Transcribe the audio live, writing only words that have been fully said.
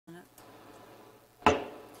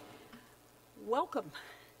Welcome.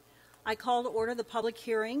 I call to order the public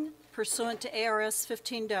hearing pursuant to ARS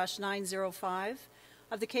 15-905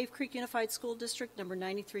 of the Cave Creek Unified School District Number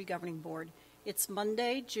 93 Governing Board. It's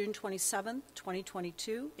Monday, June 27th,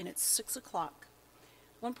 2022, and it's 6 o'clock.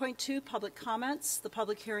 1.2, public comments. The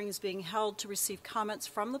public hearing is being held to receive comments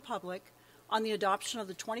from the public on the adoption of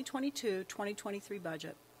the 2022-2023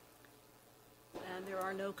 budget. And there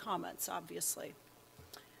are no comments, obviously.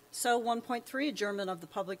 So 1.3, adjournment of the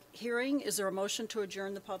public hearing. Is there a motion to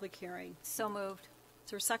adjourn the public hearing? So moved.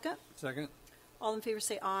 Is there a second? Second. All in favor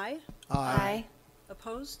say aye. Aye.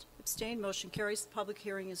 Opposed? Abstained? Motion carries. The public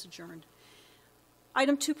hearing is adjourned.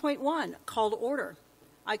 Item 2.1, call to order.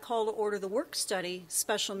 I call to order the work study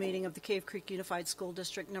special meeting of the Cave Creek Unified School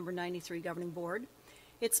District Number 93 Governing Board.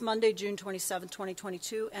 It's Monday, June 27,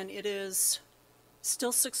 2022, and it is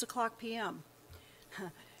still 6 o'clock p.m.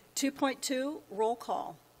 2.2, roll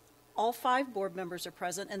call. All 5 board members are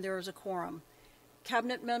present, and there is a quorum.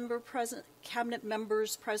 Cabinet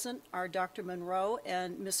members present are Dr. Monroe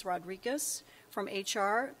and Ms. Rodriguez. From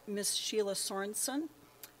HR, Ms. Sheila Sorensen.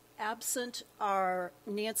 Absent are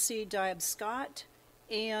Nancy Diab-Scott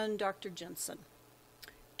and Dr. Jensen.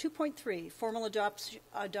 2.3, formal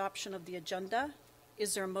adoption of the agenda.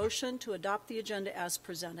 Is there a motion to adopt the agenda as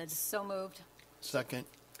presented? So moved. Second.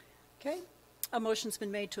 Okay. A motion's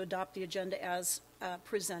been made to adopt the agenda as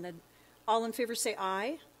presented. All in favor say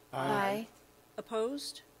aye. Aye.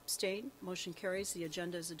 Opposed? Abstained? Motion carries. The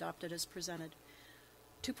agenda is adopted as presented.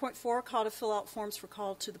 2.4, call to fill out forms for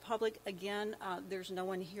call to the public. Again, there's no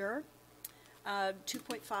one here.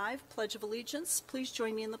 2.5, Pledge of Allegiance. Please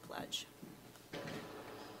join me in the pledge.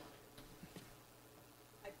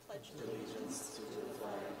 I pledge allegiance to the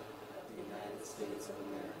flag of the United States of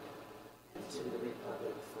America and to the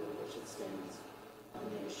republic for which it stands, one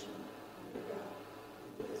nation, under God,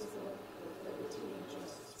 indivisible, with liberty and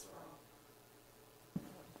justice for all.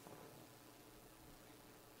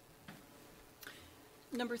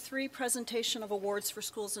 Number 3, presentation of awards for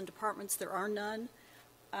schools and departments. There are none.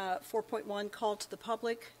 4.1, call to the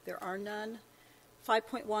public. There are none.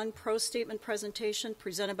 5.1, pro statement presentation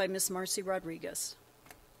presented by Ms. Marcy Rodriguez.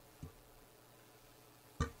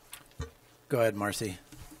 Go ahead, Marcy.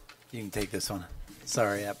 You can take this one.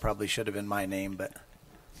 Sorry, that probably should have been my name, but.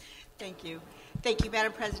 Thank you. Thank you,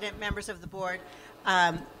 Madam President, members of the board.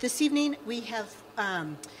 This evening we have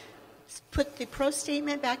put the pro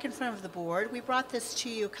statement back in front of the board. We brought this to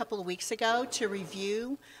you a couple of weeks ago to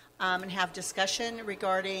review and have discussion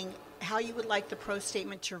regarding how you would like the pro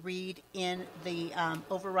statement to read in the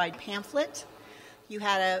override pamphlet. You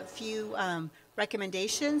had a few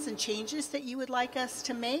recommendations and changes that you would like us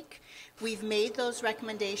to make. We've made those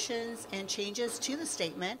recommendations and changes to the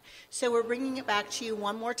statement, so we're bringing it back to you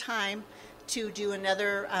one more time to do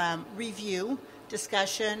another review,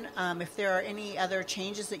 discussion, if there are any other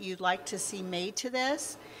changes that you'd like to see made to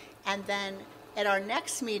this. And then at our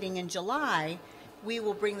next meeting in July, we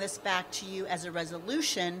will bring this back to you as a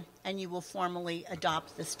resolution, and you will formally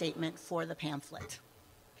adopt the statement for the pamphlet.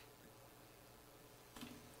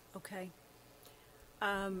 Okay.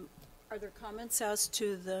 Are there comments as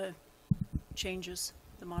to the changes,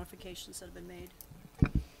 the modifications that have been made?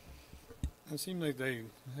 It seemed like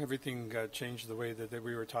everything got changed the way that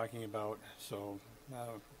we were talking about. So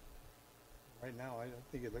right now, I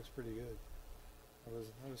think it looks pretty good. I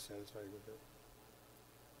was satisfied with it.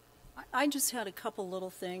 I just had a couple little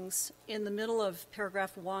things. In the middle of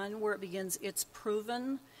paragraph 1, where it begins, it's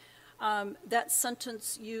proven, that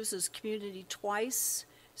sentence uses community twice.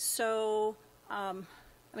 So, I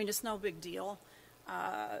mean, it's no big deal.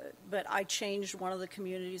 But I changed one of the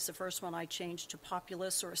communities. The first one I changed to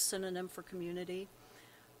populous, or a synonym for community.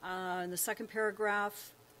 In the second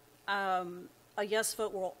paragraph, a yes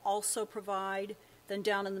vote will also provide. Then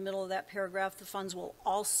down in the middle of that paragraph, the funds will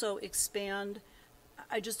also expand.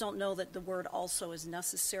 I just don't know that the word also is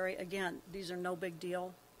necessary. Again, these are no big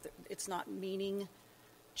deal. It's not meaning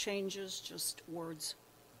changes, just words.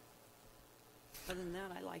 Other than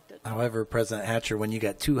that, I liked it. However, President Hatcher, when you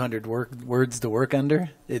got 200 words to work under,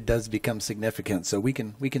 it does become significant. So we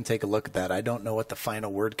can take a look at that. I don't know what the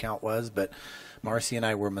final word count was, but Marcy and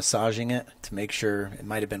I were massaging it to make sure. It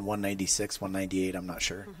might have been 196, 198. I'm not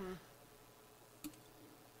sure. Mm-hmm.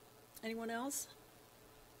 Anyone else?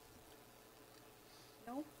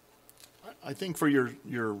 No? I think for your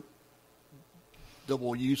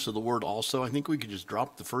double use of the word also, I think we could just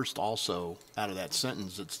drop the first also out of that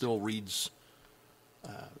sentence. It still reads,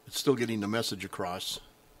 it's still getting the message across.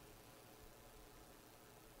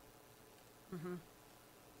 Mm-hmm.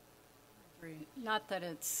 Agree. Not that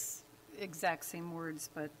it's exact same words,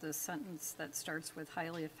 but the sentence that starts with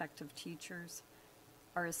highly effective teachers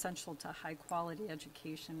are essential to high-quality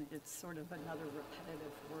education. It's sort of another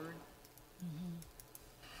repetitive word.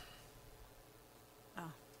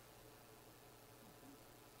 Oh.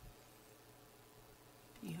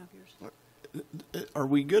 Do you have yours? Are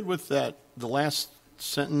we good with that, the last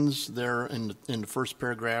sentence there in the first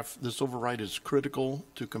paragraph? This override is critical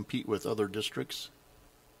to compete with other districts.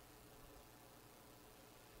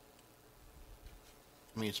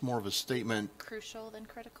 I mean, it's more of a statement. Crucial than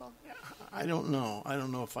critical? I don't know. I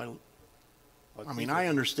don't know if I mean, I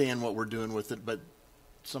understand what we're doing with it, but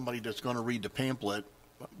somebody that's going to read the pamphlet,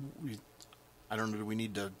 I don't know, do we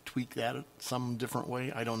need to tweak that some different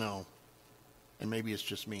way? I don't know. And maybe it's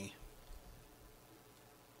just me.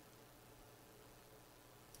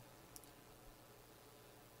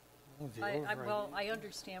 Well, I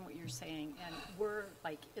understand what you're saying, and we're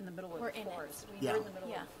like in the middle of We're the in it. forest. Yeah. We're in the middle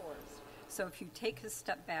Yeah. of the forest. So if you take a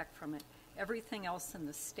step back from it, everything else in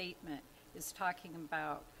the statement is talking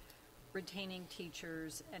about retaining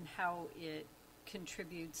teachers and how it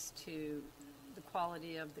contributes to the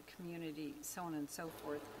quality of the community, so on and so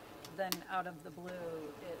forth. Then out of the blue,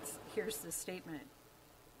 here's the statement.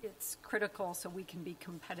 It's critical so we can be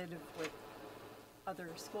competitive with other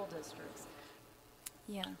school districts.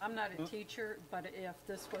 Yeah. I'm not a teacher, but if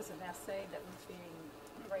this was an essay that was being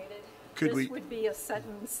graded, Could this we- would be a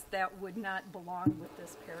sentence that would not belong with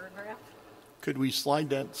this paragraph. Could we slide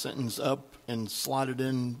that sentence up and slot it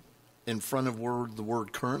in front of the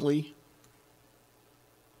word currently?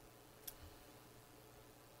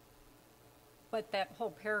 But that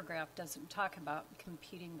whole paragraph doesn't talk about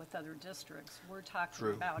competing with other districts. We're talking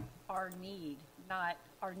True. about our need, not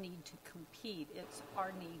our need to compete. It's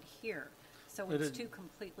our need here. So But it's it- two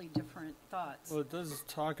completely different thoughts. Well, it does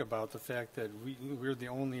talk about the fact that we're the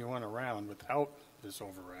only one around without this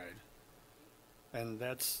override. And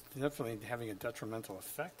that's definitely having a detrimental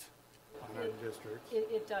effect on our district.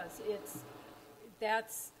 It does.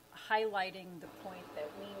 That's highlighting the point that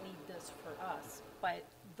we need this for us. But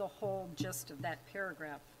the whole gist of that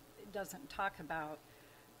paragraph doesn't talk about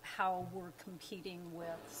how we're competing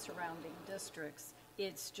with surrounding districts.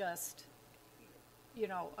 It's just,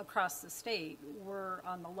 across the state, we're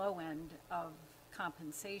on the low end of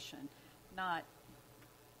compensation, not,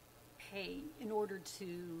 hey, in order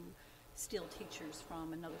to steal teachers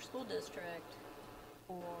from another school district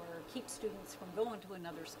or keep students from going to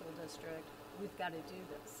another school district, we've got to do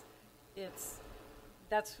this.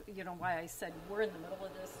 That's why I said we're in the middle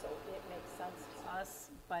of this, so it makes sense to us,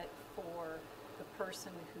 but for the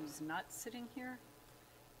person who's not sitting here,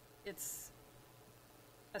 it's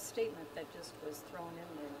a statement that just was thrown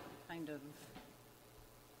in there, kind of.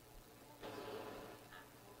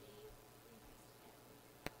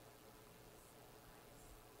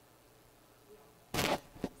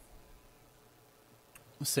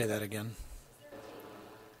 Say that again.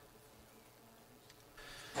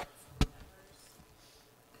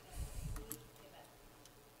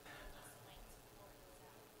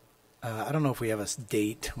 I don't know if we have a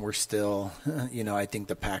date. We're still, I think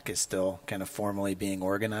the PAC is still kind of formally being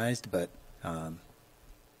organized, but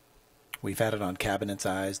we've had it on cabinet's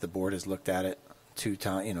eyes. The board has looked at it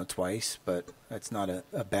twice, but it's not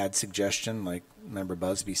a bad suggestion. Like Member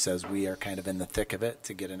Busby says, we are kind of in the thick of it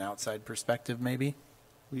to get an outside perspective, maybe.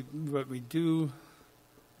 I do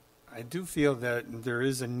feel that there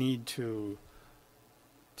is a need to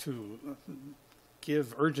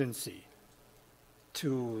give urgency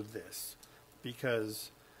to this,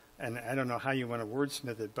 because, and I don't know how you want to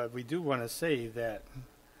wordsmith it, but we do want to say that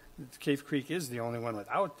Cave Creek is the only one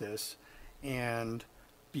without this, and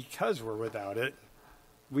because we're without it,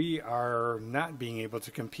 we are not being able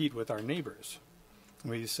to compete with our neighbors.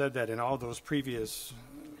 We said that in all those previous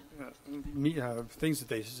things that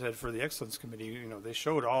they said for the Excellence Committee. They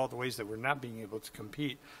showed all the ways that we're not being able to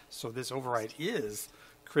compete. So this override is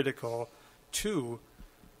critical to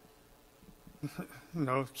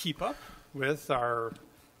keep up with our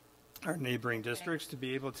neighboring districts, to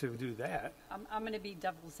be able to do that. I'm going to be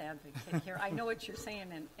devil's advocate here. I know what you're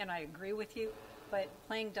saying, and I agree with you, but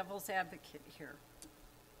playing devil's advocate here,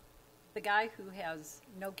 the guy who has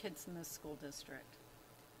no kids in this school district,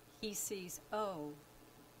 he sees,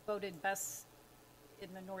 voted best in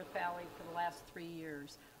the North Valley for the last 3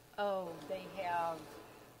 years. They have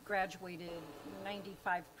graduated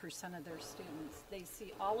 95% of their students. They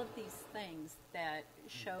see all of these things that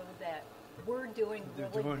show that we're doing They're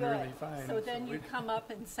really doing good. really fine. So then you come up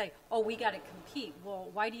and say, we got to compete. Well,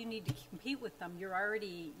 why do you need to compete with them? You're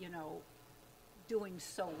already, doing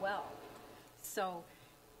so well. So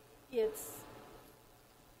it's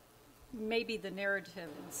maybe the narrative,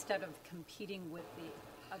 instead of competing with the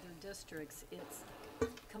other districts, it's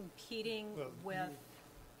competing with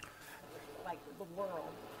like the world.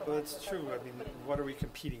 for Well, lack it's of a true. better I word, mean, but what are we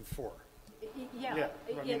competing for? yeah.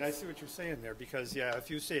 I mean, I it's- see what you're saying there, because, yeah, if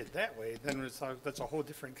you say it that way, then that's a whole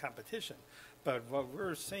different competition. But what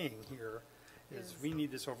we're saying here is we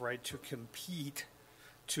need this override to compete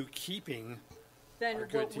to keeping Then our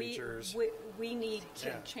good what teachers. we need to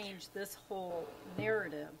Yeah. change this whole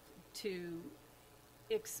narrative to,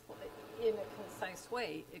 in a concise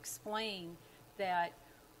way, explain that,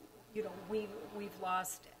 you know, we've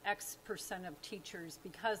lost X percent of teachers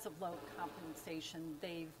because of low compensation.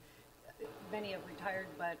 Many have retired,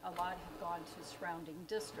 but a lot have gone to surrounding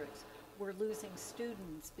districts. We're losing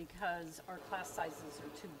students because our class sizes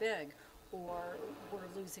are too big, or we're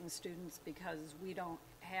losing students because we don't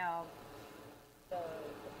have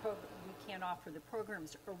we can't offer the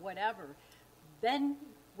programs or whatever. Then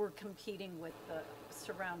we're competing with the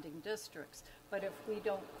surrounding districts. But if we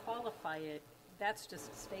don't qualify it, that's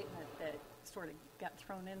just a statement that sort of got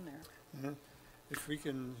thrown in there. If we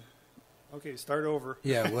can, okay, start over.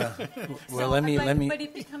 Yeah, well, So, let me. But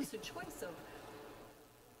it becomes a choice of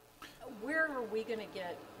where are we going to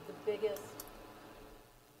get the biggest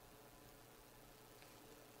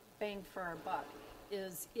bang for our buck?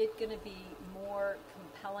 Is it going to be more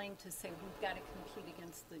compelling to say we've got to compete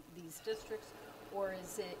against these districts, or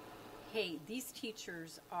is it, hey, these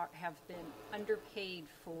teachers have been underpaid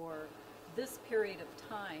for this period of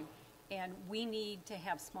time, and we need to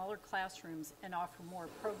have smaller classrooms and offer more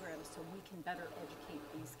programs so we can better educate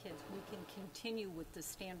these kids. We can continue with the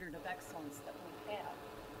standard of excellence that we have.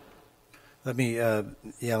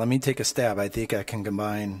 Let me take a stab. I think I can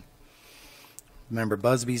combine Member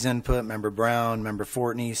Busby's input, Member Brown, Member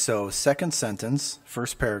Fortney. So second sentence,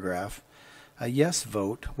 first paragraph, a yes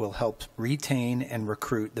vote will help retain and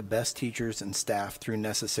recruit the best teachers and staff through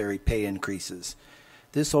necessary pay increases.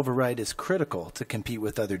 This override is critical to compete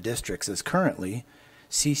with other districts, as currently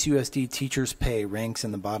CCUSD teachers' pay ranks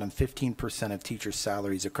in the bottom 15% of teachers'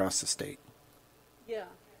 salaries across the state. Yeah,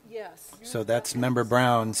 yes. So that's Member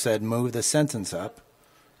Brown said move the sentence up,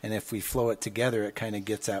 and if we flow it together, it kind of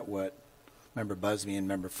gets at what Member Busby and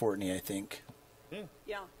Member Fortney, I think.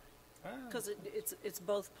 Yeah, because it's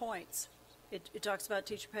both points. It talks about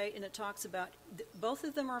teacher pay, and it talks about, both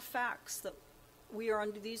of them are facts, that we are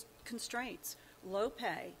under these constraints, low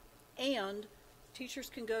pay, and teachers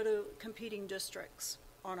can go to competing districts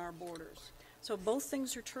on our borders. So both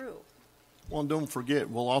things are true. Well, and don't forget,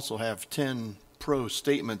 we'll also have 10 pro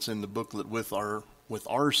statements in the booklet with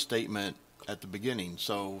our statement at the beginning.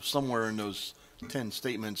 So somewhere in those 10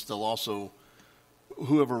 statements, they'll also,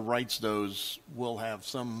 whoever writes those will have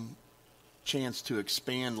some chance to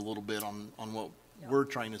expand a little bit on what we're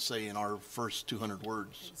trying to say in our first 200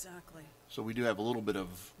 words. Exactly. So we do have a little bit of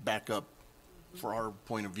backup for our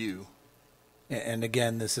point of view. And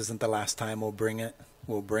again, this isn't the last time we'll bring it.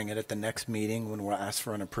 We'll bring it at the next meeting when we'll ask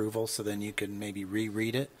for an approval, so then you can maybe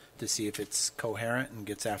reread it to see if it's coherent and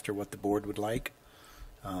gets after what the board would like.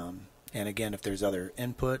 And again, if there's other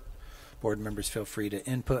input, board members feel free to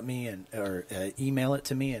input me or email it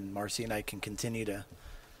to me, and Marcy and I can continue to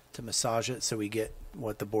massage it so we get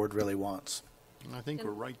what the board really wants. And I think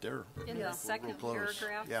we're right there. In We're the real second close.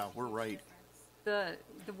 paragraph, Yeah, we're right. the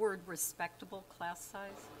word respectable class size,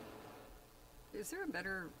 is there a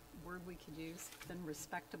better word we could use than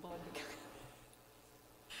respectable?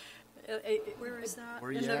 Where is that?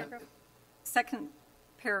 Where In you the at? second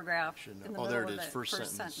paragraph, Should know. in the Oh, middle there of it is, the first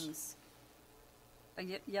first sentence. sentence.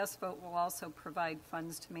 A yes vote will also provide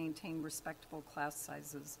funds to maintain respectable class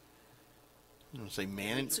sizes. You want to say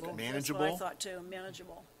That's what I manageable? thought too,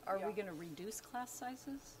 manageable. Are Yeah. we going to reduce class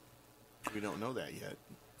sizes? We don't know that yet.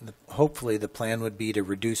 Hopefully, the plan would be to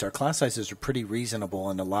reduce. Our class sizes are pretty reasonable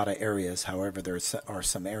in a lot of areas. However, there are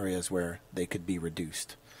some areas where they could be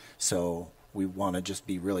reduced. So we want to just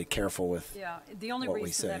be really careful with. Yeah, the only what we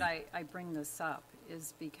reason that say. I bring this up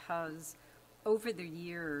is because over the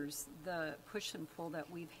years, the push and pull that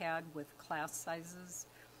we've had with class sizes,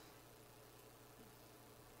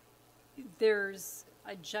 there's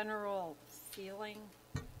a general feeling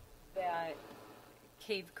that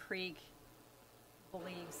Cave Creek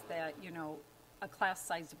believes that, you know, a class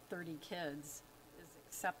size of 30 kids is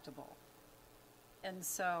acceptable. And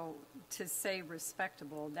so to say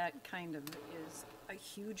respectable, that kind of is a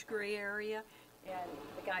huge gray area. And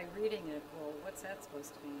the guy reading it, well, what's that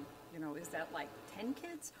supposed to mean? You know, is that like 10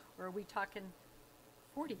 kids, or are we talking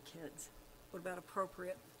 40 kids? What about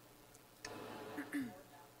appropriate?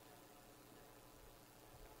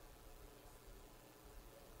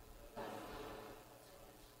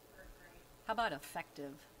 How about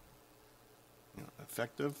effective? You know,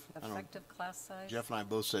 effective? I don't- Effective class size? Jeff and I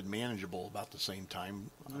both said manageable about the same time.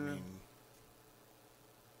 I mean,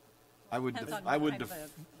 I would, Depends on I what would, kind of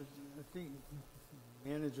def- I think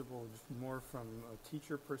manageable, more from a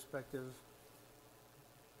teacher perspective.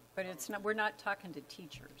 But it's not, we're not talking to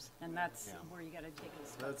teachers, and that's Yeah. where you gotta take a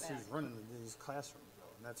step That's back. who's running these classrooms,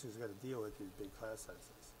 though, and that's who's got to deal with these big class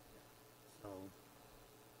sizes. So,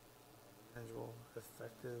 manageable,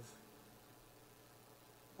 effective.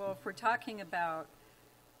 Well, if we're talking about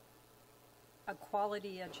a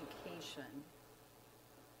quality education,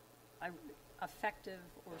 effective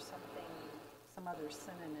or something, some other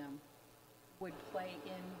synonym, would play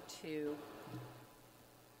into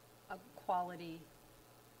a quality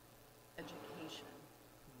education.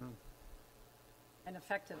 And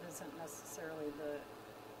effective isn't necessarily the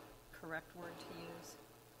correct word to use,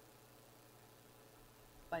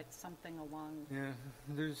 but something along, Yeah,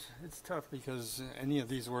 it's tough because any of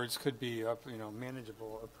these words could be up,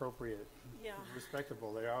 manageable, appropriate, Yeah.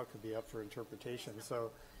 respectable. They all could be up for interpretation.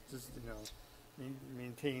 So, just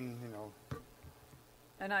maintain,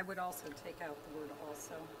 and I would also take out the word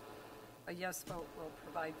also. A yes vote will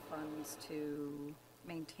provide funds to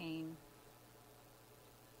maintain.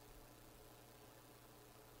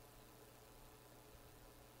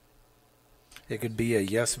 It could be a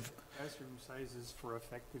yes, classroom sizes for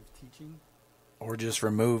effective teaching. or just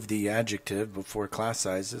remove the adjective before class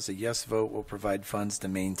sizes. A yes vote will provide funds to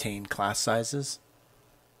maintain class sizes.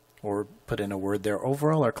 Or put in a word there.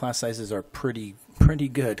 Overall, our class sizes are pretty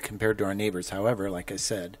good compared to our neighbors. However, like I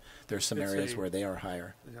said, there's some Could areas say, where they are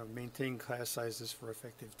higher. Maintain class sizes for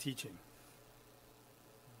effective teaching,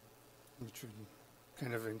 which would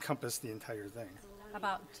kind of encompass the entire thing. How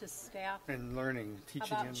about to staff? And learning, How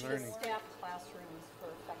teaching about and to learning. staff classrooms for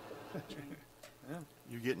effective teaching?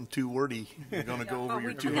 you're getting too wordy. You're gonna go over But your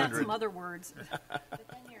we can add 200. some other words. But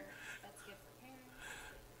then that's good for parents.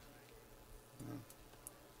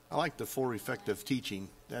 I like the for effective teaching.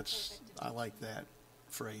 I like that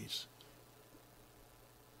phrase.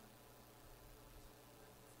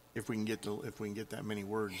 If we can get that many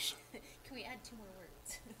words. Can we add 2 more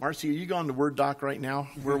words? Marcy, are you on the Word doc right now?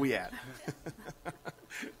 Where are we at?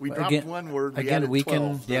 We Well, dropped again- one word. We Again, added we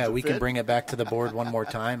 12. can, yeah, Does it we can fit? bring it back to the board one more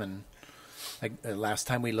time. And last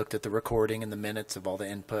time we looked at the recording and the minutes of all the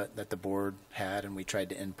input that the board had, and we tried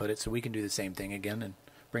to input it. So we can do the same thing again and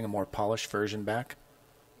bring a more polished version back.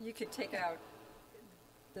 You could take out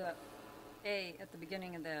the A at the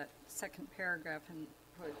beginning of that second paragraph and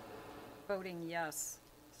put voting yes,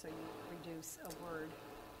 so you reduce a word.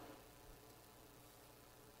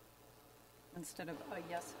 Instead of a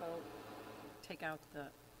yes vote, take out the,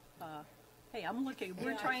 hey, I'm looking,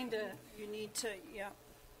 we're Yeah. trying to, You need to, yeah,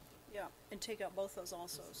 and take out both those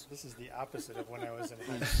alsos. This is the opposite of when I was in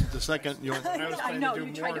high school. The second, When I was I trying know, to do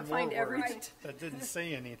you more tried to and more find words everything. that didn't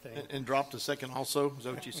say anything. and drop the second also. Is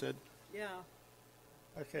that what you said? Yeah,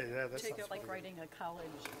 Okay, yeah, that's Take it like writing a college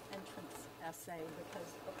entrance essay, because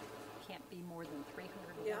it can't be more than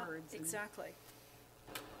 300 yeah, words. and- exactly.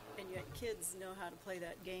 And yet kids know how to play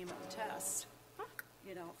that game of the test,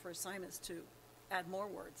 for assignments to add more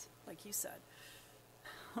words, like you said.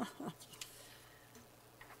 All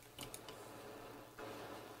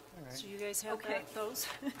right. So you guys have Okay. those?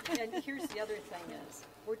 And here's the other thing is,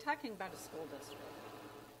 we're talking about a school district.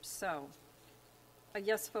 So, a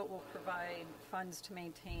yes vote will provide funds to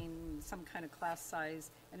maintain some kind of class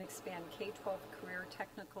size and expand K-12 career,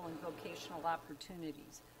 technical, and vocational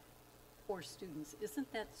opportunities for students.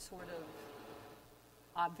 Isn't that sort of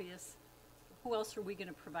obvious? Who else are we going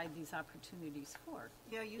to provide these opportunities for?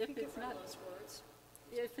 Yeah, you If can get it's rid of not- those words.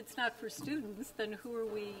 If it's not for students, then who are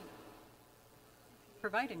we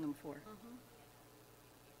providing them for?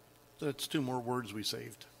 That's 2 more words we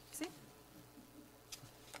saved. See?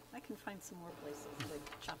 I can find some more places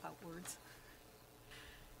to chop out words.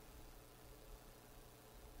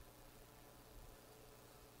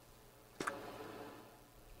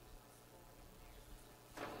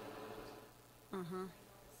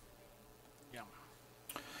 Yeah.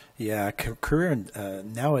 Yeah, career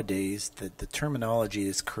nowadays the terminology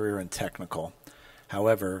is career and technical.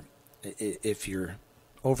 However, if you're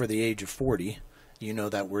over the age of 40, you know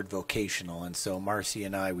that word vocational, and so Marcy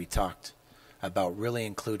and we talked about really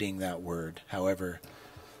including that word. However,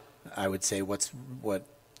 I would say what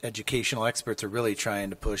educational experts are really trying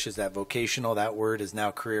to push is that vocational. That word is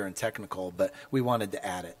now career and technical, but we wanted to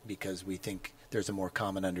add it because we think there's a more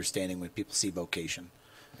common understanding when people see vocation.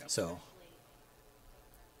 So.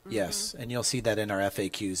 Yes, and you'll see that in our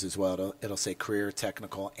FAQs as well. It'll say career,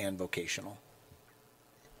 technical, and vocational.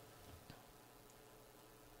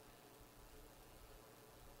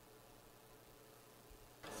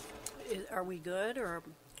 Are we good, or?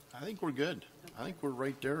 I think we're good. I think we're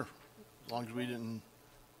right there. As long as we didn't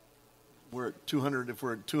We're at 200, if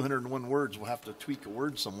we're at 201 words, we'll have to tweak a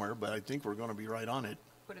word somewhere, but I think we're going to be right on it.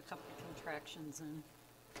 Put a couple contractions in.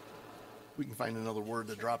 We can find another word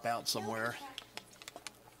to drop out somewhere.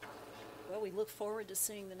 Well, we look forward to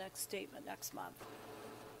seeing the next statement next month.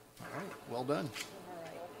 All right, well done. All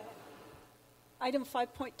right. Item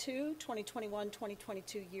 5.2,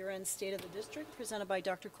 2021-2022 year-end State of the District, presented by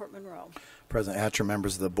Dr. Court Monroe. President Hatcher,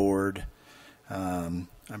 members of the board, I'm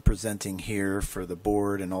presenting here for the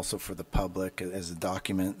board and also for the public as a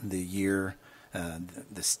document the year,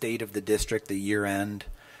 the state of the district, the year end,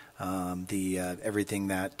 everything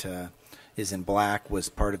that is in black was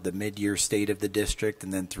part of the mid-year state of the district,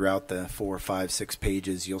 and then throughout the 4, 5, 6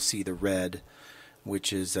 pages, you'll see the red,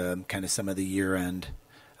 which is kind of some of the year-end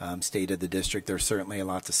state of the district. There's certainly a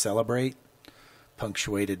lot to celebrate,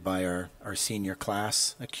 punctuated by our senior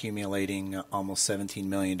class accumulating almost $17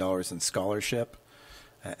 million in scholarship.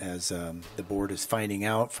 As the board is finding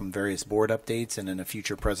out from various board updates and in a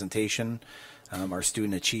future presentation, our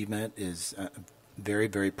student achievement is very,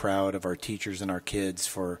 very proud of our teachers and our kids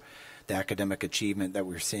for the academic achievement that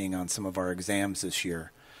we're seeing on some of our exams this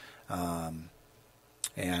year.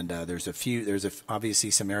 There's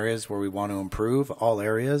obviously some areas where we want to improve, all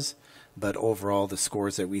areas, but overall the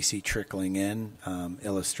scores that we see trickling in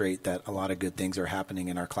illustrate that a lot of good things are happening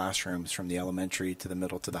in our classrooms from the elementary to the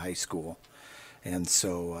middle to the high school. And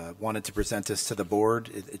so wanted to present this to the board.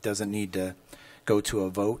 It doesn't need to go to a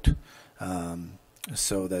vote,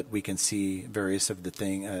 so that we can see various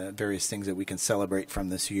things that we can celebrate from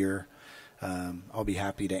this year. I'll be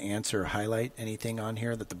happy to answer or highlight anything on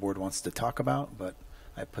here that the board wants to talk about, but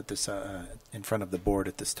I put this in front of the board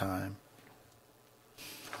at this time.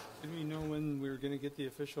 Do we know when we're going to get the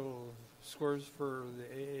official scores for the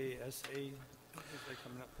AASA? Is that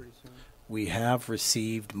coming up pretty soon? We have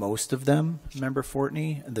received most of them, Member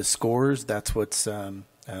Fortney. The scores, that's what's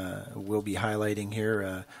we'll be highlighting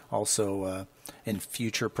here. Also, in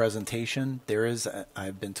future presentation,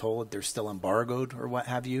 I've been told they're still embargoed or what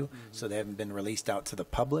have you, so they haven't been released out to the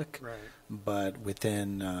public. Right. But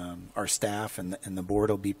within our staff and the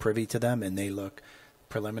board will be privy to them, and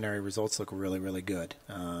preliminary results look really, really good.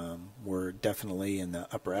 We're definitely in the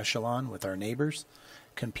upper echelon with our neighbors,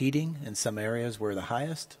 competing. In some areas we're the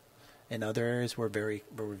highest. In other areas we're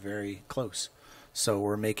very close. So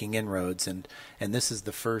we're making inroads, and this is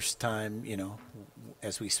the first time,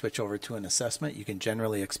 as we switch over to an assessment, you can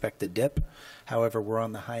generally expect a dip. However, we're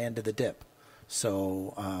on the high end of the dip.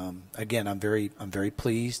 So again, I'm very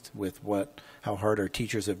pleased with how hard our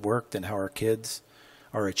teachers have worked and how our kids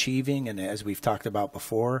are achieving. And as we've talked about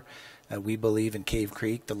before, we believe in Cave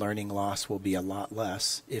Creek the learning loss will be a lot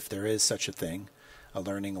less, if there is such a thing, a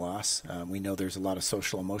learning loss. We know there's a lot of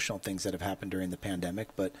social emotional things that have happened during the pandemic,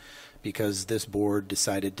 but because this board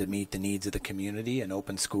decided to meet the needs of the community and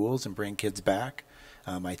open schools and bring kids back,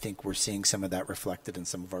 I think we're seeing some of that reflected in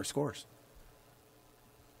some of our scores.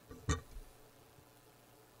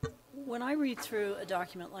 When I read through a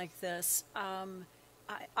document like this,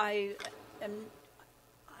 I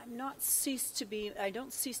don't cease to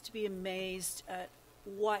be amazed at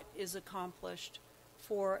what is accomplished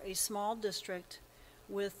for a small district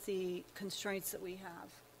with the constraints that we have.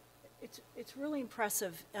 It's really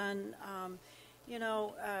impressive, and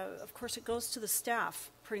of course it goes to the staff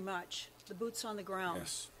pretty much. The boots on the ground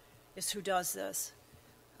is who does this.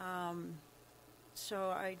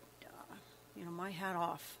 So my hat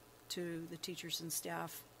off to the teachers and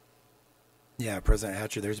staff. Yeah, President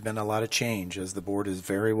Hatcher, there's been a lot of change, as the board is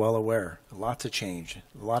very well aware. Lots of change,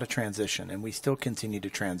 a lot of transition, and we still continue to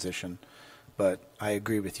transition. But I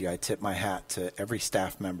agree with you. I tip my hat to every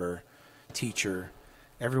staff member, teacher.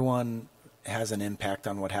 Everyone has an impact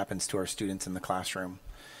on what happens to our students in the classroom.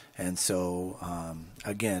 And so,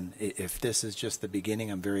 again, if this is just the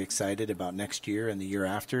beginning, I'm very excited about next year and the year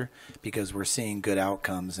after, because we're seeing good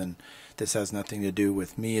outcomes. And this has nothing to do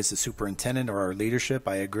with me as a superintendent or our leadership.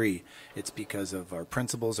 I agree. It's because of our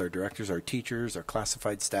principals, our directors, our teachers, our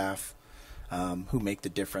classified staff, who make the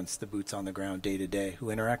difference, the boots on the ground day to day,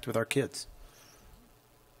 who interact with our kids.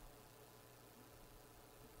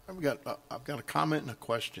 I've got a comment and a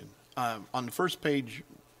question. On the first page,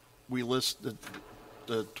 we list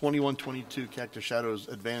the 21-22 Cactus Shadows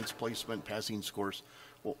advanced placement passing scores.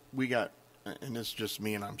 Well, we got, and this is just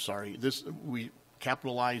me, and I'm sorry, we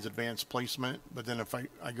capitalize advanced placement, but then if I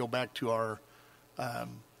go back to our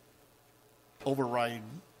override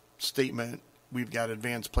statement, we've got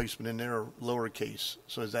advanced placement in there, or lowercase.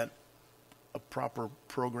 So is that a proper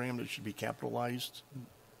program that should be capitalized?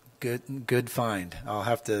 Good find. I'll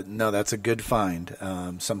have to. No, that's a good find.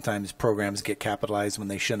 Sometimes programs get capitalized when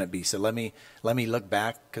they shouldn't be. So let me look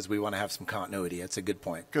back because we want to have some continuity. That's a good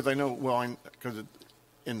point. Because I know, because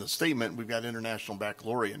in the statement, we've got International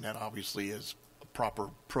Baccalaureate, and that obviously is a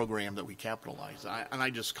proper program that we capitalize. And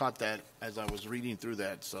I just caught that as I was reading through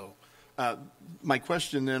that. So my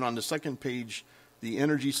question then on the second page, the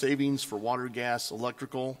energy savings for water, gas,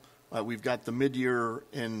 electrical, we've got the mid-year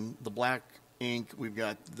in the black ink. We've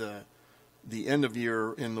got the end of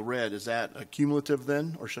year in the red. Is that a cumulative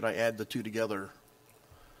then, or should I add the two together?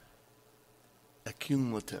 A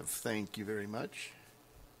cumulative. Thank you very much.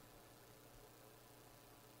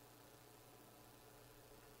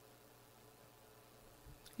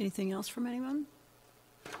 Anything else from anyone?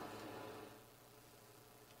 All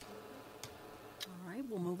right,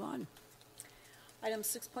 we'll move on. Item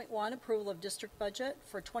 6.1, approval of district budget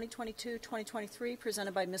for 2022-2023,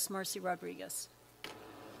 presented by Ms. Marcy Rodriguez.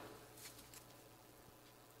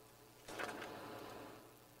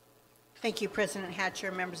 Thank you, President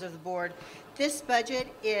Hatcher, members of the board. This budget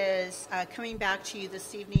is coming back to you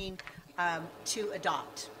this evening to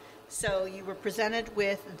adopt. So you were presented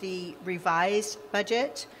with the revised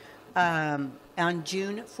budget on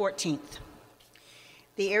June 14th.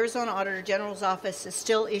 The Arizona Auditor General's Office has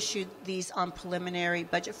still issued these on preliminary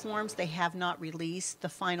budget forms. They have not released the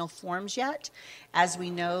final forms yet. As we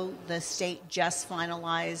know, the state just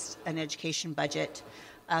finalized an education budget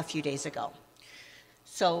a few days ago.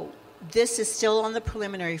 So this is still on the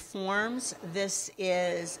preliminary forms. This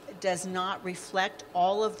does not reflect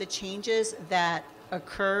all of the changes that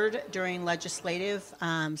occurred during legislative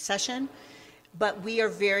session, but we are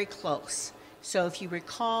very close. So if you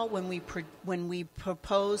recall, when we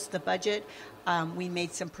proposed the budget, we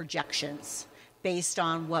made some projections based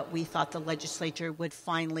on what we thought the legislature would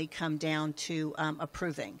finally come down to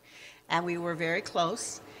approving. And we were very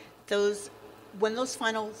close. When those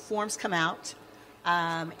final forms come out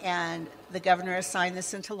and the governor has signed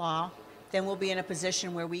this into law, then we'll be in a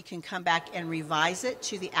position where we can come back and revise it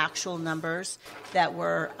to the actual numbers that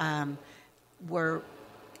were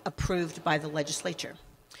approved by the legislature.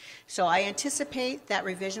 So I anticipate that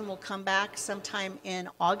revision will come back sometime in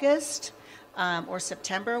August or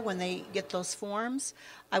September when they get those forms.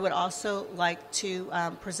 I would also like to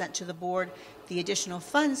present to the board the additional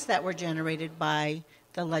funds that were generated by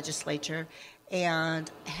the legislature and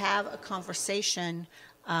have a conversation,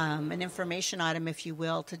 an information item, if you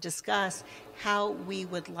will, to discuss how we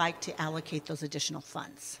would like to allocate those additional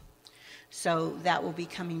funds. So that will be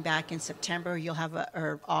coming back in September. You'll have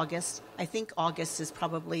or August. I think August is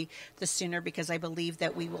probably the sooner because I believe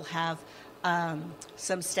that we will have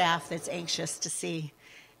some staff that's anxious to see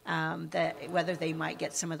whether they might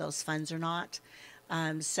get some of those funds or not.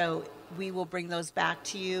 So we will bring those back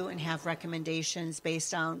to you and have recommendations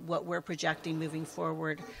based on what we're projecting moving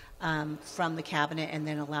forward from the cabinet, and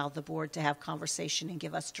then allow the board to have conversation and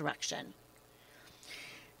give us direction.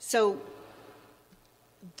 So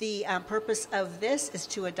the purpose of this is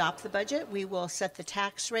to adopt the budget. We will set the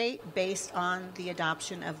tax rate based on the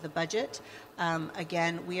adoption of the budget.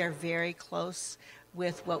 Again, we are very close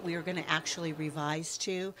with what we are going to actually revise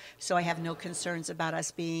to, so I have no concerns about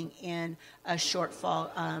us being in a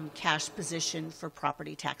shortfall cash position for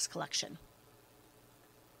property tax collection.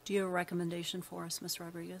 Do you have a recommendation for us, Ms.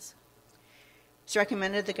 Rodriguez? It's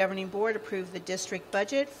recommended the governing board approve the district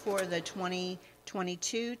budget for the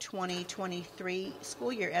 2022-2023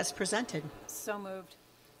 school year as presented. So moved.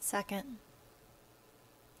 Second.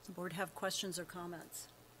 Does the board have questions or comments?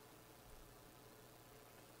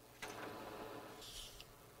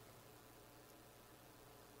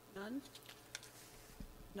 None?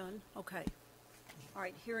 None? Okay. All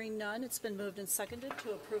right, hearing none, it's been moved and seconded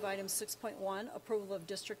to approve item 6.1, approval of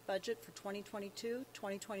district budget for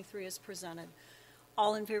 2022-2023 as presented.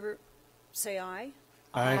 All in favor, say aye.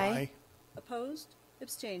 Aye. Opposed?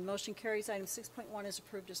 Abstained. Motion carries. Item 6.1 is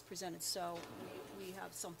approved as presented. So we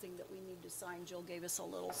have something that we need to sign. Jill gave us a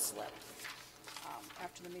little slip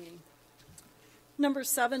after the meeting. Number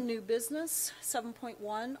 7, new business.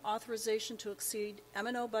 7.1, authorization to exceed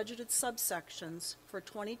M&O budgeted subsections for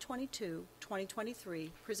 2022-2023,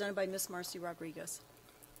 presented by Ms. Marcy Rodriguez.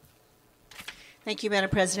 Thank you,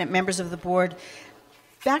 Madam President, members of the board.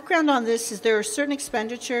 Background on this is there are certain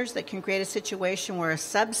expenditures that can create a situation where a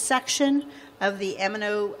subsection of the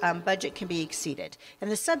M&O budget can be exceeded.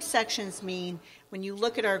 And the subsections mean when you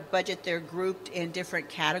look at our budget, they're grouped in different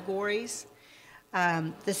categories.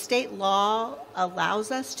 The state law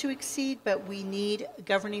allows us to exceed, but we need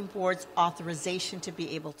governing board's authorization to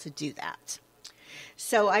be able to do that.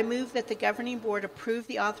 So I move that the governing board approve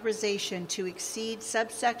the authorization to exceed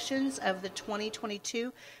subsections of the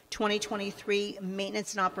 2022-2023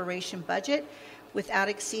 maintenance and operation budget without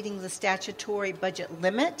exceeding the statutory budget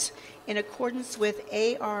limit in accordance with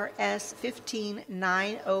ARS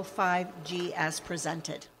 15905G as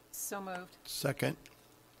presented. So moved. Second.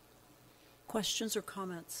 Questions or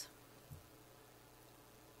comments?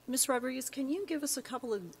 Ms. Rodriguez, can you give us a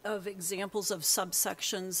couple of examples of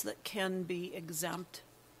subsections that can be exempt?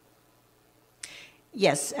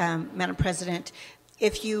 Yes, Madam President.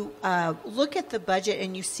 If you look at the budget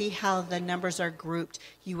and you see how the numbers are grouped,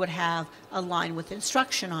 you would have a line with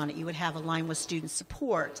instruction on it. You would have a line with student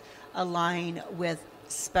support, a line with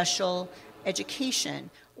special education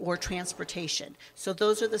or transportation. So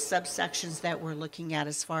those are the subsections that we're looking at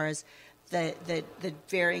as far as the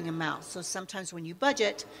varying amounts. So sometimes when you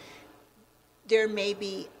budget, there may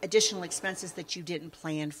be additional expenses that you didn't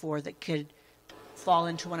plan for that could fall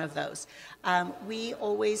into one of those. We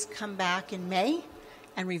always come back in May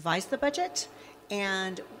and revise the budget,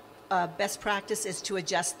 and best practice is to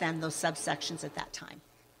adjust then those subsections at that time.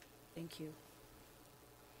 Thank you.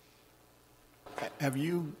 Have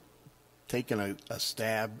you taken a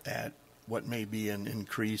stab at what may be an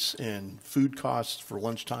increase in food costs for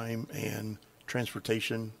lunchtime and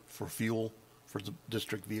transportation for fuel for the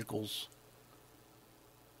district vehicles?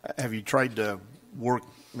 Have you tried to work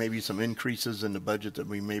maybe some increases in the budget that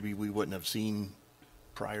we wouldn't have seen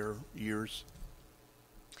prior years?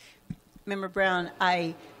 Member Brown,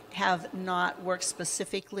 I have not worked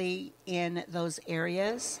specifically in those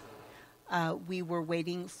areas. We were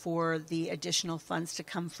waiting for the additional funds to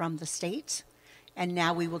come from the state, and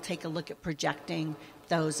now we will take a look at projecting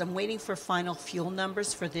those. I'm waiting for final fuel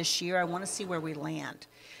numbers for this year. I want to see where we land.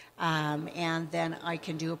 And then I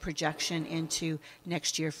can do a projection into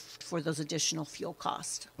next year for those additional fuel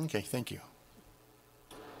costs. Okay, thank you.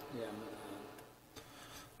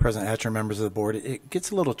 President Hatcher, members of the board, it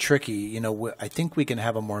gets a little tricky. You know, I think we can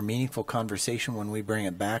have a more meaningful conversation when we bring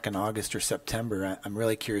it back in August or September. I'm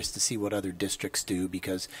really curious to see what other districts do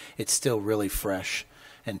because it's still really fresh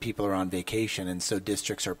and people are on vacation, and so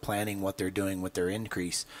districts are planning what they're doing with their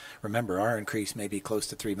increase. Remember, our increase may be close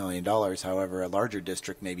to $3 million. However, a larger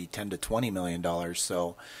district may be $10 to $20 million.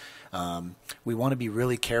 So we want to be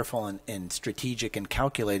really careful and strategic and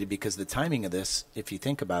calculated because the timing of this, if you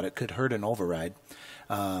think about it, could hurt an override.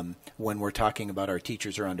 When we're talking about our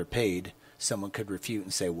teachers are underpaid, someone could refute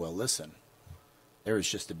and say, well, listen, there was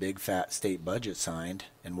just a big fat state budget signed,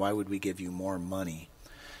 and why would we give you more money?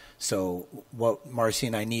 So what Marcy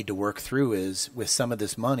and I need to work through is with some of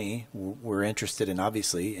this money, we're interested in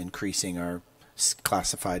obviously increasing our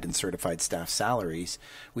classified and certified staff salaries.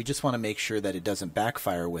 We just want to make sure that it doesn't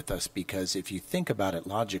backfire with us because if you think about it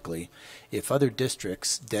logically, if other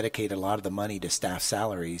districts dedicate a lot of the money to staff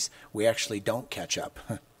salaries, we actually don't catch up.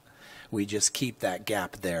 We just keep that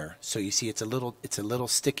gap there. So you see, it's a little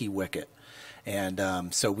sticky wicket.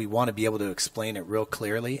 And so we want to be able to explain it real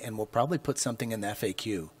clearly, and we'll probably put something in the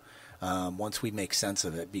FAQ once we make sense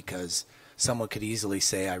of it, because someone could easily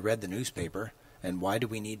say, I read the newspaper, and why do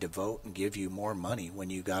we need to vote and give you more money when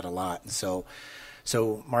you got a lot? And so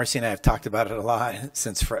Marcy and I have talked about it a lot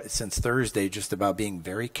since Thursday, just about being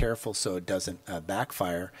very careful so it doesn't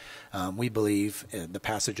backfire. We believe the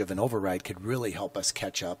passage of an override could really help us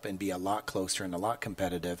catch up and be a lot closer and a lot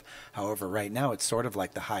competitive. However, right now it's sort of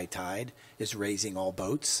like the high tide is raising all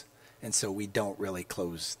boats, and so we don't really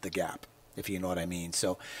close the gap, if you know what I mean.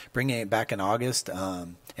 So bringing it back in August,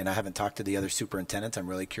 and I haven't talked to the other superintendents. I'm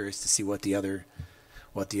really curious to see what the other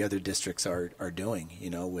districts are doing, you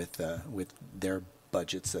know, with their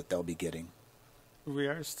budgets that they'll be getting. We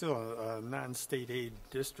are still a non-state aid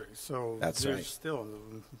district, so That's there's right. still,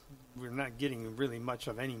 we're not getting really much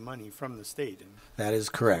of any money from the state. And That is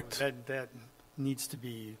correct. so that needs to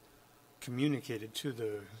be communicated to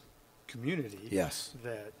the community. Yes.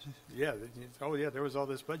 That, there was all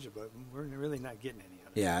this budget, but we're really not getting any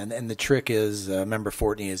of it. Yeah, and the trick is, Member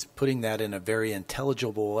Fortney, is putting that in a very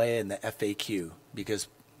intelligible way in the FAQ, because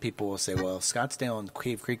people will say, well, Scottsdale and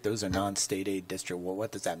Cave Creek, those are non-state aid district. Well,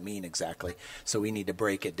 what does that mean exactly? So we need to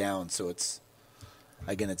break it down so it's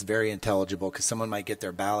very intelligible, because someone might get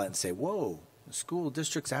their ballot and say, whoa, the school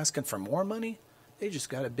district's asking for more money? They just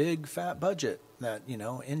got a big fat budget that,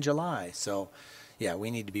 in July. So, yeah,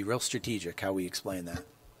 we need to be real strategic how we explain that.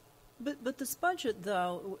 But this budget,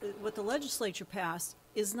 though, what the legislature passed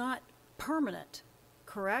is not permanent,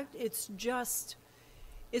 correct?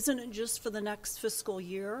 Isn't it just for the next fiscal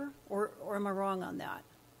year, or am I wrong on that?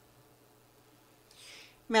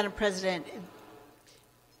 Madam President,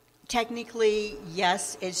 technically,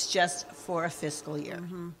 yes, it's just for a fiscal year.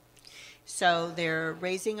 So they're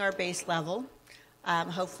raising our base level.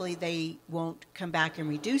 Hopefully they won't come back and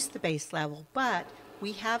reduce the base level, but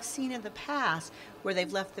we have seen in the past where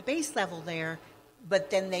they've left the base level there,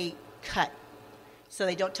 but then they cut. So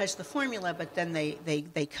they don't touch the formula, but then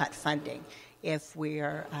they cut funding if we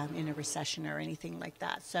are in a recession or anything like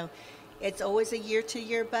that. So it's always a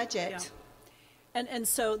year-to-year budget. Yeah. And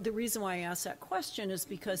so the reason why I asked that question is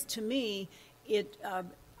because to me,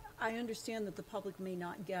 I understand that the public may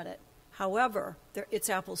not get it. However, it's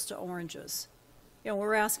apples to oranges. You know,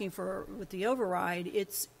 we're asking for, with the override,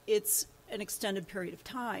 it's an extended period of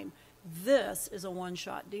time. This is a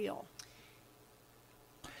one-shot deal.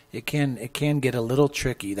 It can get a little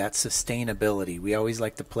tricky, that sustainability. We always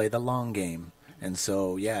like to play the long game. And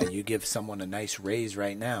so, yeah, you give someone a nice raise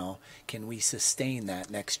right now. Can we sustain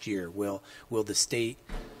that next year? Will the state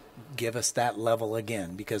give us that level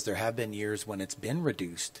again? Because there have been years when it's been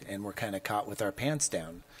reduced and we're kind of caught with our pants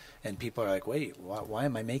down. And people are like, wait, why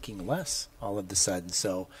am I making less all of a sudden?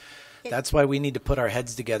 So that's why we need to put our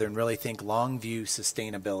heads together and really think long view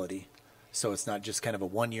sustainability. So it's not just kind of a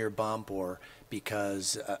one-year bump, or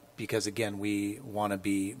because again, we want to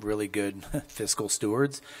be really good fiscal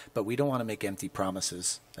stewards, but we don't want to make empty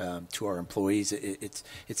promises to our employees. It's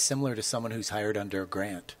similar to someone who's hired under a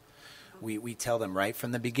grant. We tell them right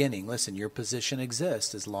from the beginning, listen, your position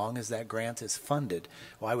exists as long as that grant is funded.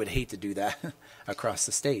 Well, I would hate to do that across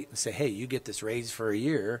the state and say, hey, you get this raise for a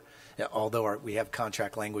year, although we have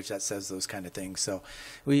contract language that says those kind of things. So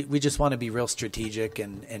we just want to be real strategic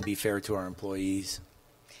and be fair to our employees.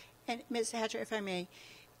 And Ms. Hatcher, if I may,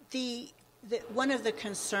 one of the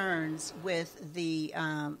concerns with the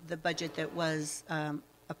budget that was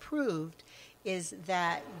approved is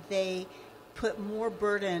that they put more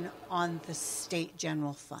burden on the state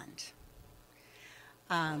general fund.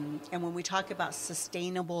 And when we talk about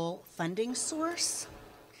sustainable funding source,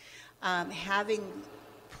 having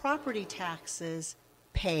property taxes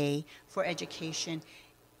pay for education,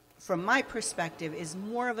 from my perspective, is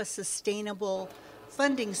more of a sustainable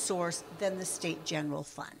funding source than the state general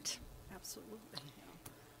fund. Absolutely.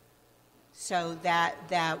 So that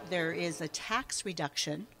there is a tax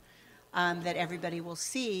reduction that everybody will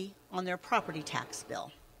see on their property tax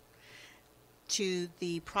bill to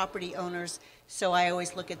the property owners. So I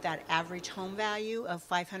always look at that average home value of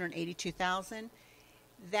 $582,000.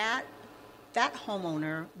 That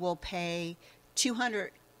homeowner will pay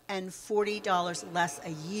 $240 less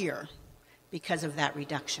a year because of that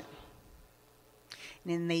reduction.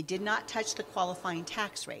 And they did not touch the qualifying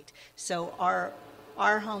tax rate. So our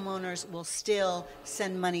homeowners will still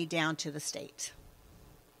send money down to the state.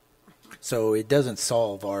 So it doesn't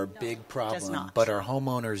solve our big does problem, not. but our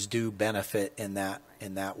homeowners do benefit in that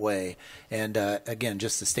way. And again,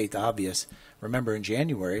 just to state the obvious, remember in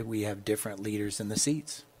January we have different leaders in the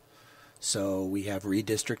seats. So we have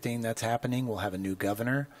redistricting that's happening. We'll have a new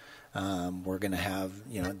governor. We're going to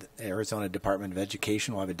have, the Arizona Department of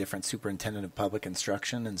Education will have a different superintendent of public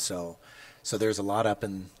instruction, and so there's a lot up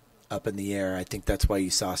in the air. I think that's why you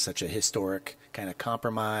saw such a historic kind of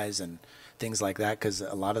compromise and things like that, because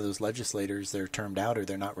a lot of those legislators, they're termed out or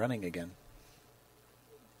they're not running again.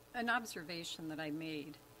 An observation that I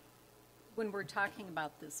made when we're talking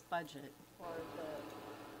about this budget or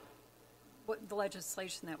the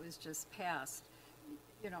legislation that was just passed,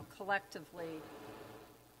 collectively,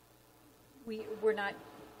 we're not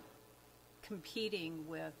competing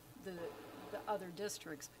with the other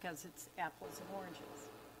districts because it's apples and oranges.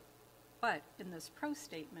 But in this pro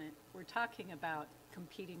statement, we're talking about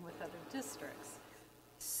competing with other districts.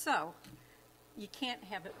 So you can't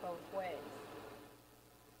have it both ways.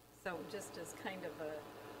 So just as kind of a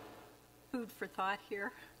food for thought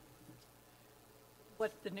here,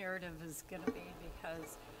 what the narrative is going to be,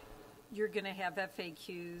 because you're going to have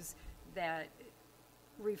FAQs that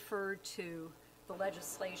refer to the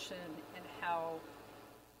legislation and how,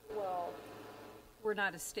 well, we're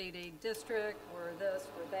not a state aid district, we're this,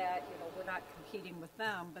 we're that, we're not competing with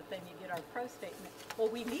them, but then you get our pro statement, well,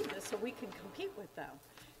 we need this so we can compete with them.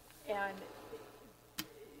 And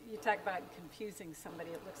you talk about confusing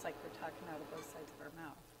somebody, it looks like we're talking out of both sides of our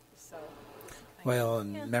mouth. So, well,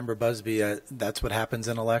 and Member Busby, that's what happens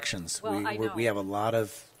in elections. Well, we have a lot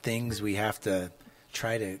of things we have to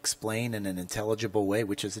try to explain in an intelligible way,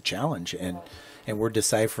 which is a challenge. And we're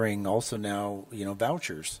deciphering also now,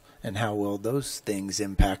 vouchers and how will those things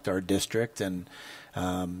impact our district. And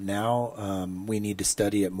now we need to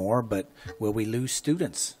study it more, but will we lose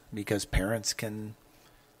students because parents can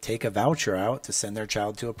take a voucher out to send their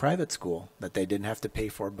child to a private school that they didn't have to pay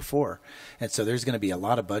for before? And so there's going to be a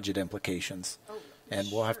lot of budget implications. And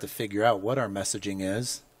we'll have to figure out what our messaging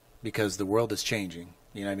is, because the world is changing.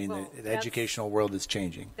 You know, what I mean, Well, the that's- educational world is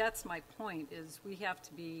changing. That's my point, is we have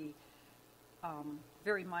to be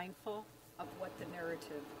very mindful of what the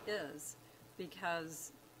narrative is,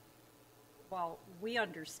 because while we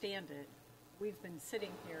understand it, we've been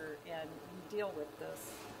sitting here and we deal with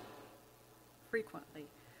this frequently.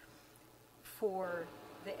 For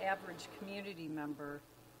the average community member,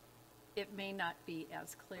 it may not be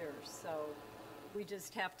as clear. So we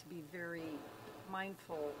just have to be very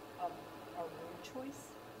mindful of our word choice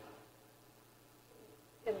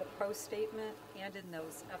in the pro statement and in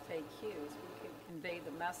those FAQs. We can convey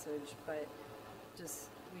the message, but just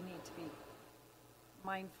we need to be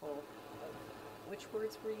mindful of which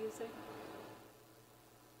words we're using.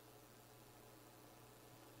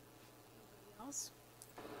 Anything else?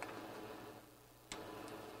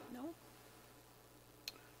 No?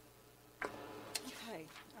 Okay,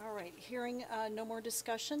 all right. Hearing no more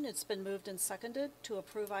discussion, it's been moved and seconded to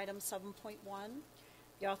approve item 7.1,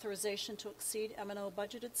 the authorization to exceed M&O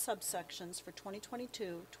budgeted subsections for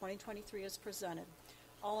 2022-2023 as presented.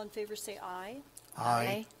 All in favor say aye.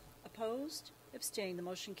 Aye. Opposed? Abstained. The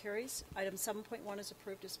motion carries. Item 7.1 is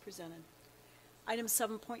approved as presented. Item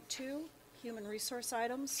 7.2, human resource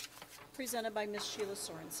items, presented by Ms. Sheila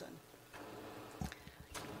Sorensen.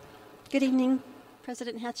 Good evening,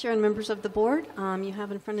 President Hatcher and members of the board. You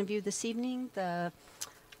have in front of you this evening the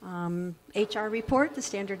HR report, the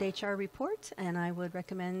standard HR report, and I would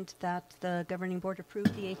recommend that the governing board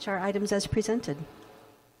approve the HR items as presented.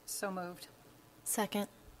 So moved. Second.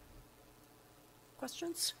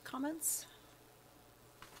 Questions? Comments?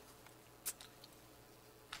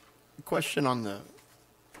 Question on the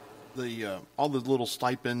all the little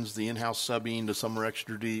stipends, the in-house subbing, the summer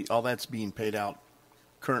extra duty, all that's being paid out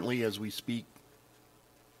currently as we speak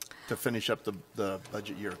to finish up the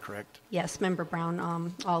budget year, correct? Yes, Member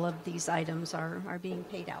Brown, all of these items are being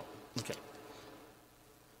paid out. Okay.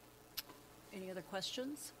 Any other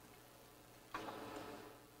questions? All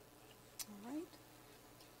right.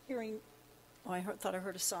 Thought I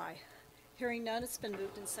heard a sigh. Hearing none, it's been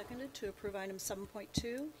moved and seconded to approve item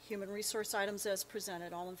 7.2, human resource items as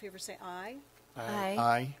presented. All in favor say aye. Aye.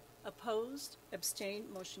 Aye. Opposed? Abstained?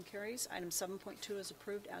 Motion carries. Item 7.2 is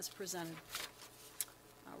approved as presented.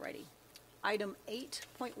 All righty. Item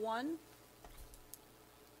 8.1,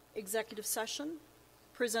 executive session,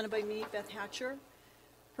 presented by me, Beth Hatcher,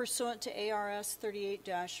 pursuant to ARS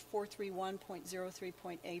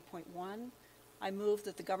 38-431.03.A.1. I move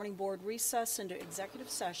that the governing board recess into executive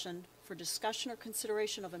session for discussion or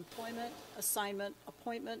consideration of employment, assignment,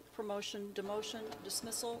 appointment, promotion, demotion,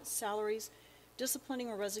 dismissal, salaries, disciplining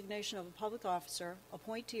or resignation of a public officer,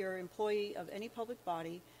 appointee or employee of any public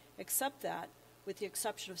body, except that, with the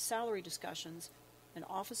exception of salary discussions, an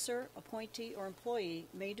officer, appointee, or employee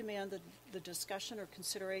may demand that the discussion or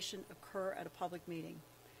consideration occur at a public meeting.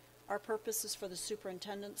 Our purpose is for the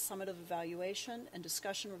superintendent's summative evaluation and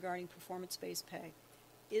discussion regarding performance-based pay.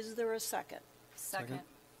 Is there a second? Second.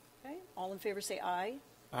 Okay, all in favor say aye.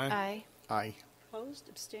 Aye. Aye. Opposed,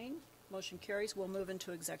 abstained, motion carries. We'll move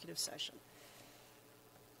into executive session.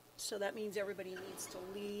 So that means everybody needs to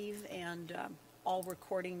leave and all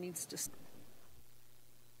recording needs to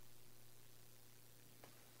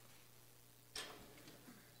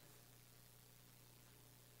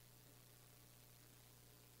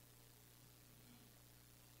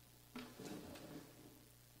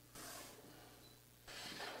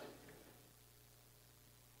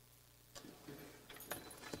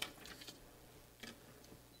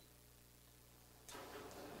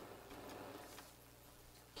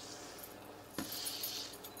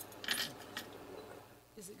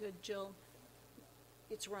Is it good, Jill?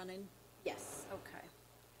 It's running? Yes. Okay.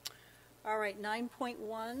 All right,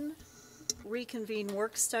 9.1, reconvene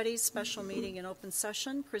work studies, special meeting in open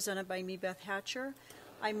session, presented by me, Beth Hatcher.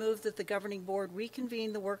 I move that the governing board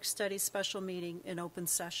reconvene the work study special meeting in open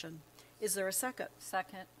session. Is there a second?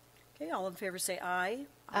 Second. Okay, all in favor say aye.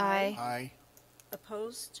 Aye. Aye.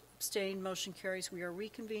 Opposed, abstained, motion carries. We are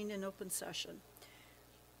reconvened in open session.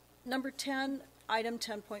 Number 10, item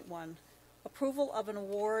 10.1, approval of an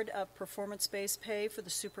award of performance-based pay for the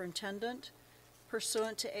superintendent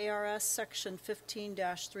pursuant to ARS Section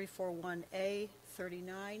 15-341A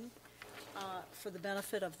 39 for the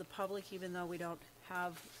benefit of the public, even though we don't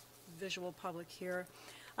have visual public here.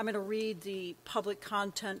 I'm going to read the public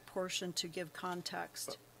content portion to give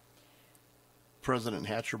context. President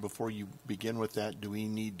Hatcher, before you begin with that, do we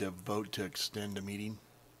need to vote to extend the meeting?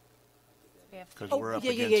 We have Because Oh, we're up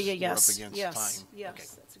yeah, against, yes, we're up against yes, time. yes, Okay.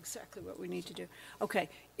 that's exactly what we need to do. Okay,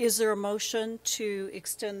 is there a motion to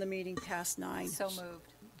extend the meeting past 9? So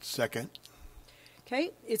moved. Second.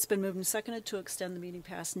 Okay, it's been moved and seconded to extend the meeting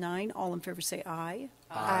past 9. All in favor say aye.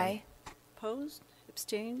 Aye. Opposed?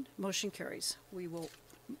 Abstained? Motion carries. We will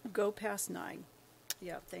go past 9.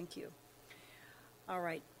 Yeah, thank you. All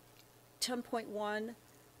right. 10.1,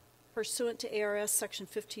 pursuant to ARS Section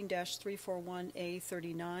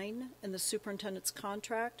 15-341A39 and the superintendent's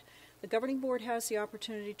contract, the governing board has the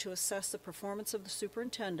opportunity to assess the performance of the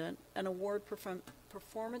superintendent and award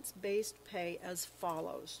performance-based pay as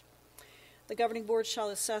follows. The governing board shall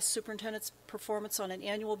assess superintendent's performance on an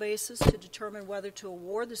annual basis to determine whether to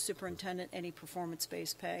award the superintendent any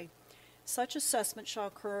performance-based pay. Such assessment shall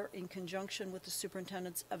occur in conjunction with the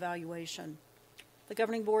superintendent's evaluation. The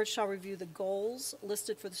governing board shall review the goals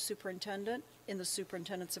listed for the superintendent in the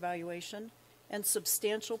superintendent's evaluation and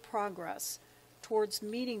substantial progress towards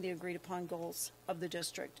meeting the agreed-upon goals of the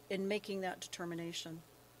district in making that determination.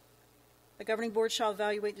 The governing board shall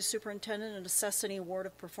evaluate the superintendent and assess any award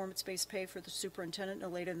of performance-based pay for the superintendent no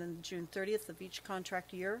later than June 30th of each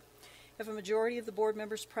contract year. If a majority of the board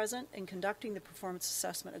members present in conducting the performance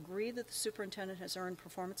assessment agree that the superintendent has earned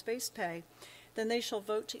performance-based pay, then they shall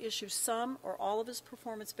vote to issue some or all of his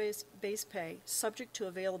performance-based pay, subject to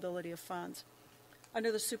availability of funds.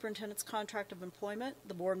 Under the superintendent's contract of employment,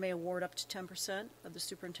 the board may award up to 10% of the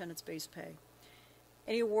superintendent's base pay.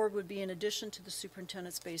 Any award would be in addition to the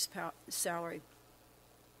superintendent's base salary.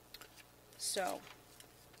 So,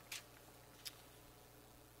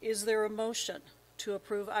 is there a motion to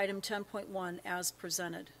approve item 10.1 as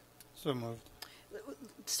presented? So moved.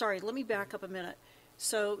 Sorry, let me back up a minute.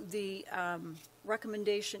 So the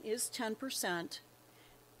recommendation is 10%.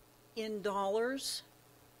 In dollars,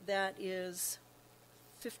 that is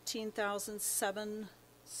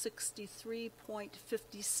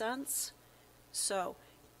 $15,763.50. So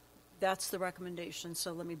that's the recommendation.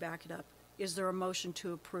 So let me back it up. Is there a motion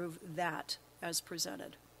to approve that as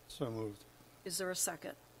presented? So moved. Is there a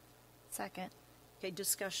second? Second. Okay,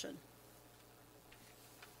 discussion.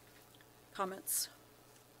 Comments?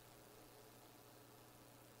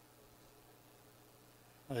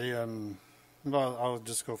 Well, I'll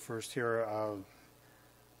just go first here.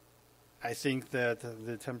 I think that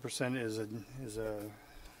the 10% is a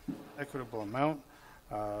equitable amount,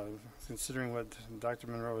 considering what Dr.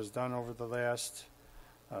 Monroe has done over the last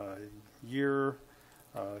year.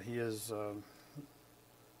 He is.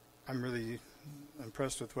 I'm really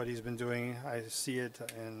impressed with what he's been doing. I see it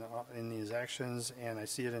in his actions, and I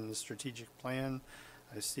see it in the strategic plan.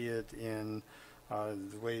 I see it in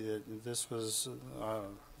the way that this was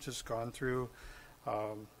just gone through.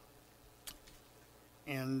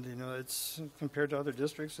 And, you know, it's compared to other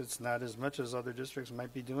districts, it's not as much as other districts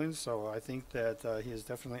might be doing. So I think that he has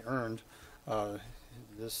definitely earned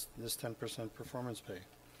this 10% performance pay.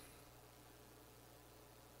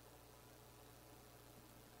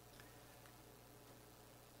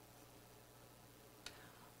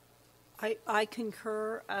 I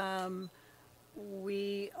concur. The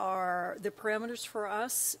parameters for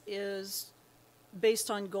us is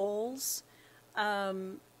based on goals.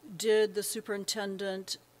 Did the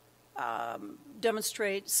superintendent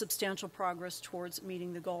demonstrate substantial progress towards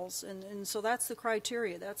meeting the goals? And so that's the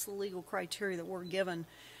criteria. That's the legal criteria that we're given.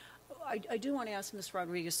 I do want to ask Ms.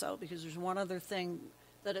 Rodriguez, though, because there's one other thing,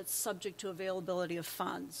 that it's subject to availability of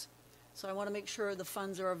funds. So I want to make sure the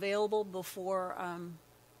funds are available before...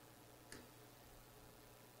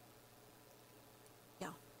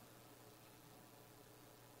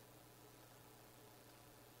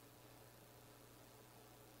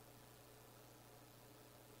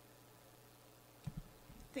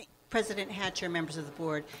 President Hatcher, members of the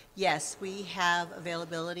board, yes, we have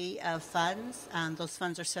availability of funds. Those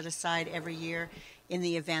funds are set aside every year in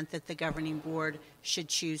the event that the governing board should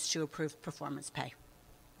choose to approve performance pay.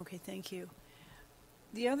 Okay, thank you.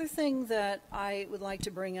 The other thing that I would like to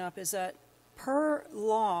bring up is that per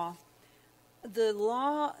law, the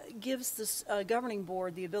law gives the governing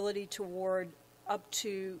board the ability to award up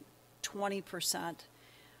to 20%.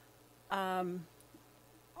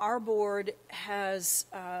 Our board has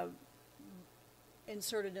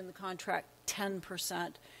inserted in the contract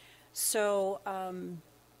 10%. So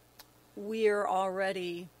we are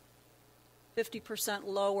already 50%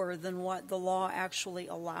 lower than what the law actually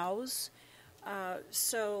allows. And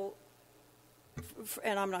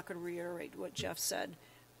I'm not going to reiterate what Jeff said.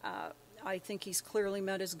 I think he's clearly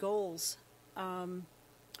met his goals.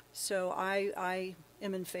 So I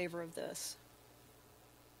am in favor of this.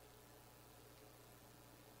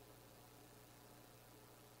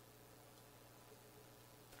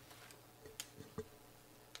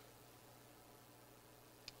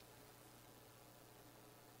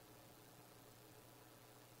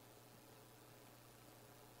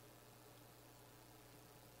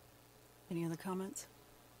 Any other comments?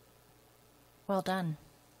 Well done.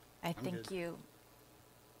 I I'm think good.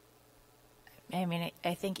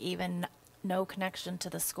 I think even no connection to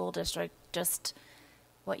the school district, just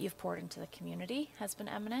what you've poured into the community has been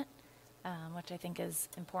eminent, which I think is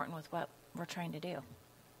important with what we're trying to do.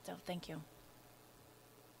 So thank you.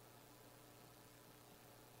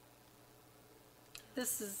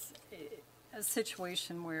 This is a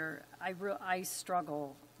situation where I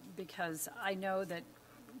struggle because I know that,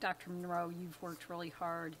 Dr. Monroe, you've worked really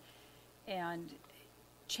hard, and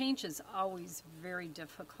change is always very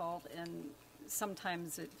difficult, and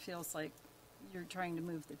sometimes it feels like you're trying to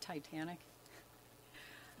move the Titanic.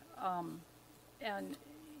 And,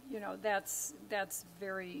 you know, that's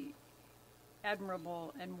very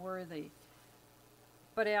admirable and worthy.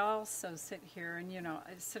 But I also sit here, and, you know,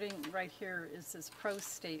 sitting right here is this pro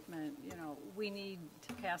statement, you know, we need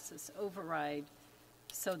to pass this override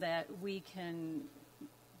so that we can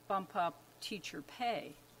bump up teacher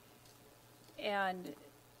pay. And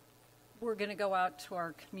we're going to go out to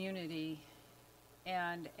our community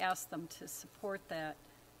and ask them to support that.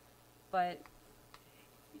 But,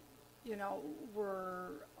 you know, we're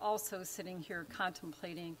also sitting here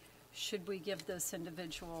contemplating, should we give this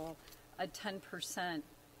individual a 10%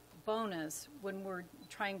 bonus when we're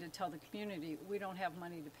trying to tell the community we don't have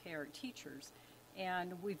money to pay our teachers?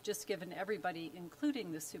 And we've just given everybody,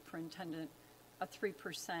 including the superintendent, a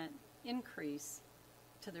 3% increase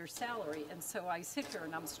to their salary. And so I sit here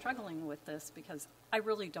and I'm struggling with this because I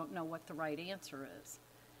really don't know what the right answer is.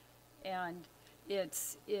 And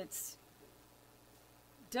it's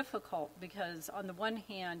difficult because on the one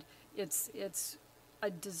hand, it's a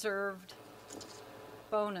deserved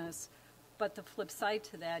bonus, but the flip side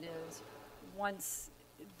to that is once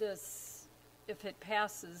this, if it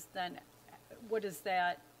passes, then what's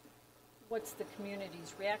the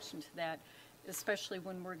community's reaction to that, especially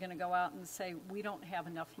when we're going to go out and say we don't have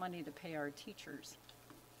enough money to pay our teachers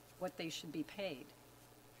what they should be paid,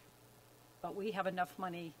 but we have enough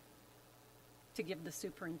money to give the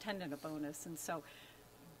superintendent a bonus. And so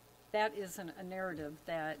that isn't a narrative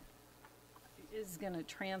that is going to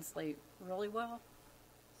translate really well.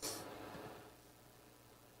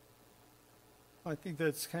 I think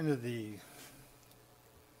that's kind of the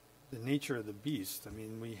nature of the beast. I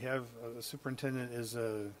mean, we have a superintendent is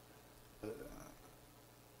a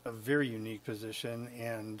very unique position,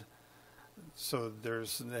 and so there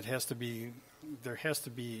has to be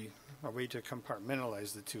a way to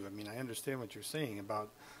compartmentalize the two. I mean, I understand what you're saying about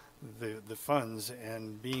the funds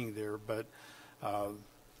and being there, but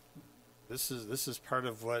this is part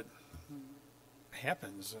of what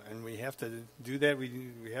happens, and we have to do that.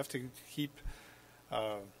 We have to keep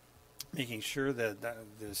making sure that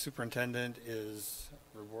the superintendent is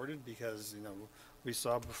rewarded, because we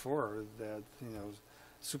saw before that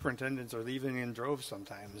superintendents are leaving in droves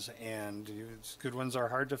sometimes, and good ones are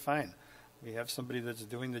hard to find. We have somebody that's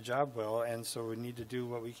doing the job well, and so we need to do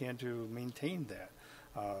what we can to maintain that.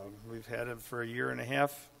 We've had it for a year and a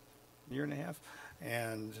half,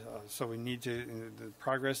 and so we need to. The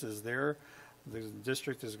progress is there. The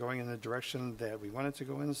district is going in the direction that we want it to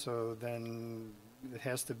go in, so then it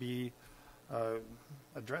has to be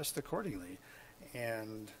addressed accordingly.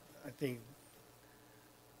 And I think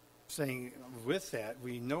saying with that,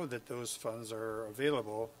 we know that those funds are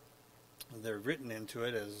available. They're written into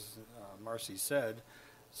it, as Marcy said,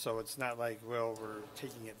 so it's not like, well, we're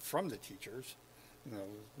taking it from the teachers.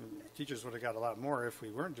 Teachers would have got a lot more if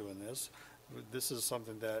we weren't doing this. This is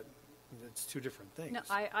something that it's two different things. No,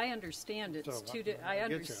 I understand it's So, I I get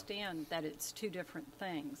you. understand that it's two different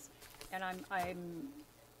things, and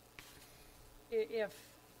if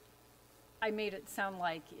I made it sound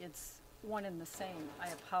like it's one and the same, I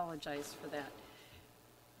apologize for that.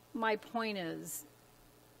 My point is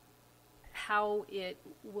how it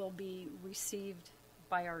will be received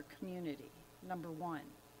by our community, number one.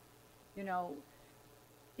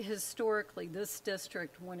 Historically, this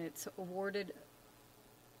district, when it's awarded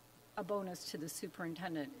a bonus to the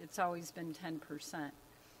superintendent, it's always been 10%.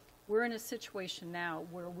 We're in a situation now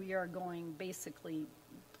where we are going basically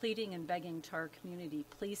pleading and begging to our community,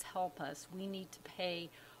 please help us. We need to pay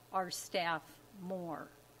our staff more.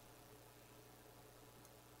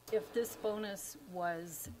 If this bonus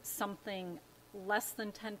was something less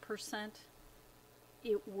than 10%,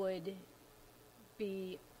 it would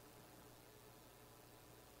be,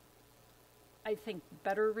 I think,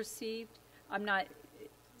 better received. I'm not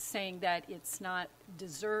saying that it's not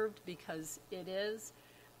deserved, because it is,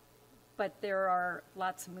 but there are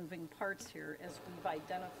lots of moving parts here, as we've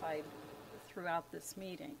identified throughout this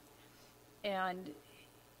meeting. And,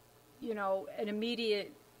 an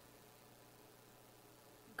immediate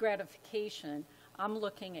gratification. I'm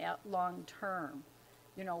looking at long-term.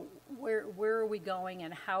 You know, where are we going,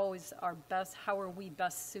 and how are we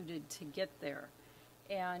best suited to get there?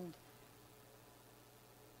 And,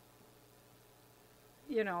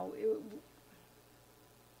 you know,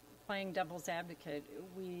 playing devil's advocate,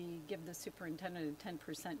 we give the superintendent a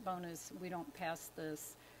 10% bonus, we don't pass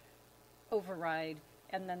this override,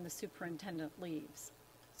 and then the superintendent leaves.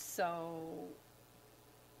 So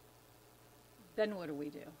then what do we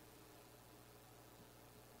do?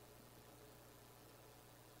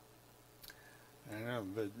 I don't know,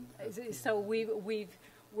 but So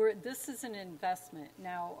this is an investment.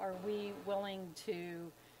 Now, are we willing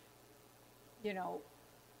to, you know,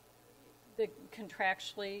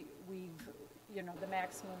 contractually, the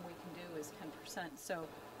maximum we can do is 10%. So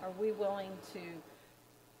are we willing to,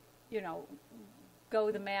 you know,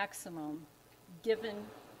 go the maximum, given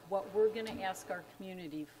what we're going to ask our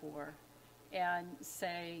community for, and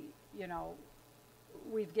say, you know,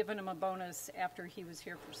 we've given him a bonus after he was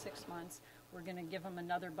here for 6 months. We're going to give him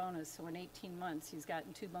another bonus. So in 18 months, he's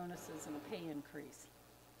gotten 2 bonuses and a pay increase.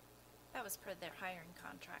 That was per their hiring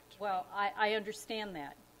contract. Well, I understand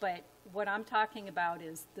that. But what I'm talking about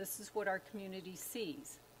is this is what our community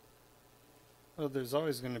sees. well, there's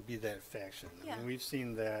always going to be that faction. Yeah. I mean, we've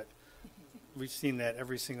seen that. We've seen that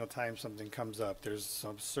every single time something comes up. There's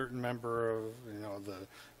some certain member of, the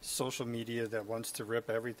social media that wants to rip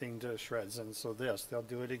everything to shreds, and so they'll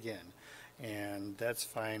do it again, and that's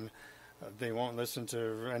fine. They won't listen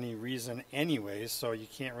to any reason anyway, so you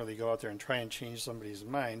can't really go out there and try and change somebody's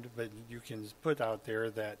mind, but you can put out there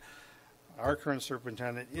that our current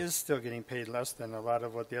superintendent is still getting paid less than a lot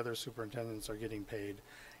of what the other superintendents are getting paid,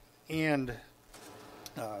 and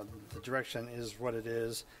the direction is what it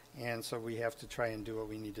is, and so we have to try and do what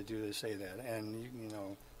we need to do to say that. And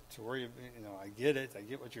to worry, I get it, I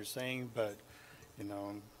get what you're saying, but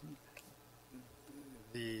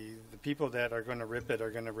the people that are going to rip it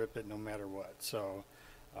are going to rip it no matter what. So,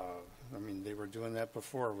 I mean, they were doing that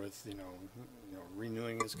before with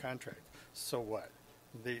renewing his contract. So what?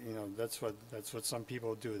 That's what some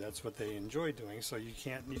people do. That's what they enjoy doing. So you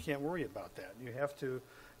can't worry about that. You have to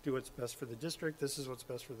do what's best for the district. This is what's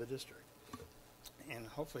best for the district. And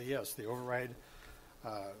hopefully, yes, the override,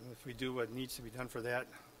 if we do what needs to be done for that,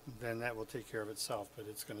 then that will take care of itself. But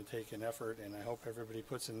it's going to take an effort, and I hope everybody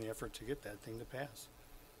puts in the effort to get that thing to pass.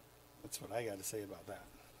 That's what I got to say about that.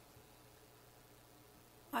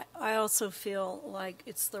 I also feel like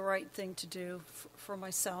it's the right thing to do for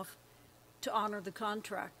myself to honor the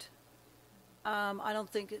contract. I don't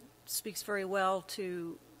think it speaks very well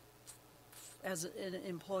to, as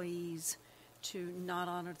employees, to not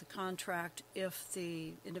honor the contract if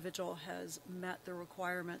the individual has met the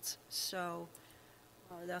requirements. So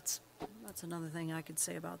that's another thing I could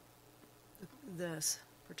say about this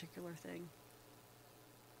particular thing.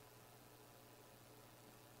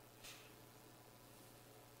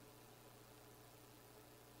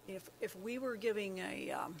 If we were giving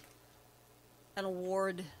an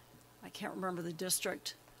award, I can't remember the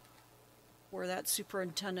district, where that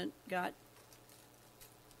superintendent got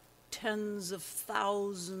tens of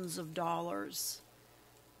thousands of dollars,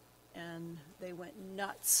 and they went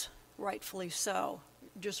nuts, rightfully so,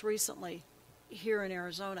 just recently here in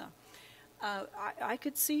Arizona. I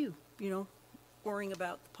could see you, worrying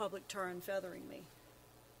about the public tar and feathering me,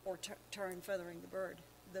 or tar and feathering the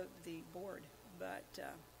board, but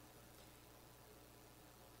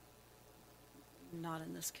not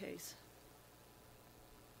in this case.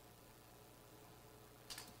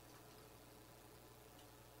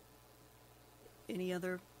 Any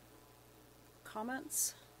other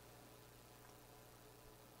comments?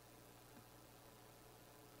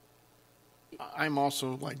 I'm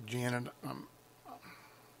also like Janet.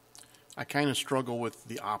 I kind of struggle with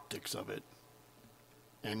the optics of it.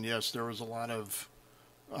 And yes, there was a lot of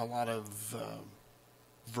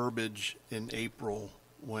verbiage in April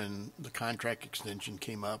when the contract extension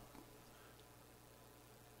came up,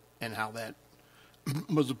 and how that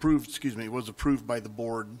was approved by the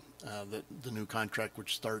board, that the new contract,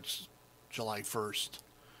 which starts July 1st,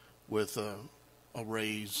 with a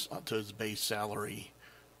raise to his base salary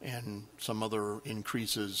and some other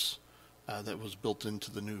increases that was built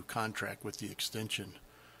into the new contract with the extension.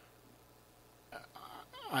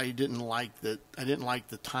 I didn't like that. I didn't like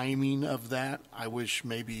the timing of that. I wish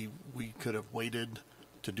maybe we could have waited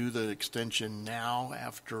to do the extension now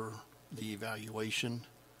after the evaluation.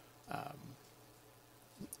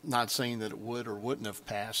 Not saying that it would or wouldn't have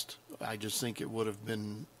passed. I just think it would have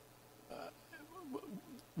been,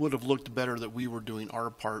 would have looked better that we were doing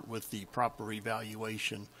our part with the proper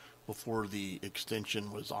evaluation before the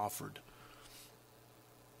extension was offered.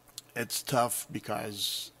 it's tough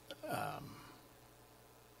because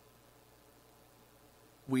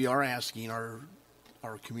we are asking our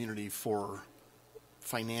community for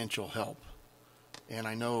financial help. And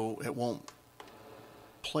I know it won't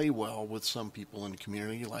play well with some people in the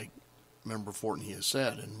community, like Member Fortney has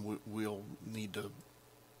said, and we'll need to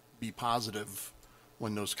be positive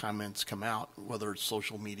when those comments come out, whether it's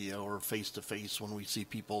social media or face-to-face when we see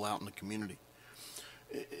people out in the community.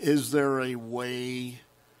 Is there a way,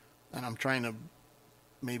 and I'm trying to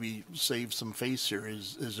maybe save some face here,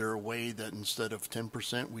 is there a way that instead of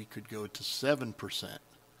 10% we could go to 7%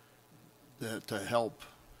 to help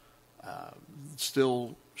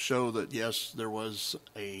still show that, yes, there was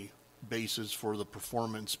a basis for the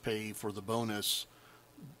performance pay for the bonus,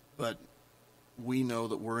 but we know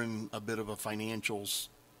that we're in a bit of a financial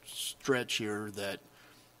stretch here that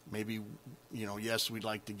maybe, yes, we'd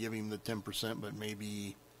like to give him the 10%, but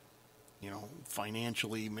maybe,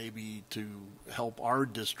 financially, maybe to help our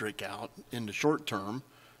district out in the short term,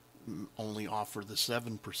 only offer the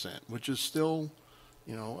 7%, which is still,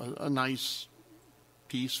 a nice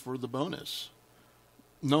piece for the bonus.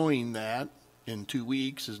 Knowing that in 2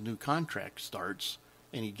 weeks his new contract starts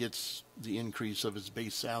and he gets the increase of his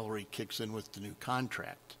base salary kicks in with the new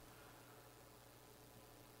contract.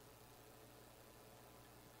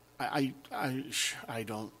 I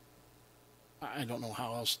don't know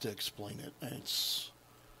how else to explain it.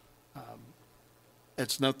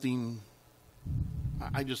 It's nothing.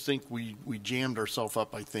 I just think we jammed ourselves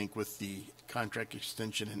up, I think, with the contract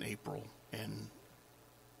extension in April, and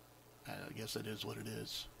I guess it is what it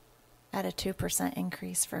is. At a 2%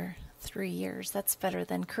 increase for 3 years, that's better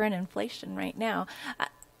than current inflation right now. I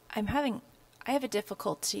have a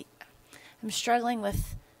difficulty. I'm struggling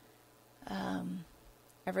with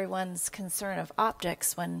everyone's concern of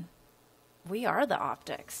optics when we are the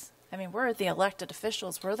optics. I mean, we're the elected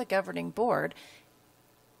officials, we're the governing board,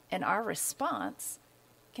 and our response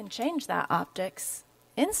can change that optics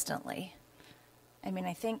instantly. I mean,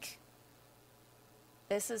 I think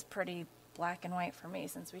this is pretty black and white for me,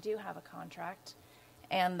 since we do have a contract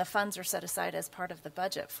and the funds are set aside as part of the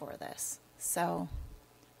budget for this. So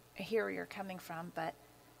I hear where you're coming from, but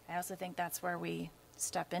I also think that's where we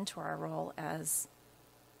step into our role as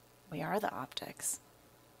we are the optics.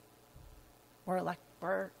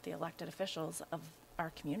 We're the elected officials of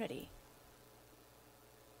our community.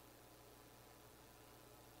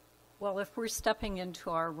 Well, if we're stepping into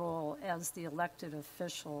our role as the elected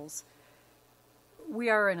officials, we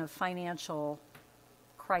are in a financial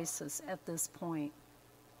crisis at this point.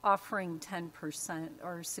 Offering 10%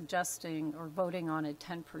 or suggesting or voting on a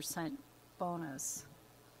 10% bonus,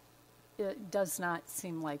 it does not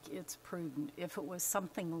seem like it's prudent. If it was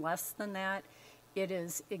something less than that, it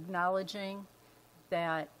is acknowledging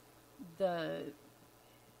that the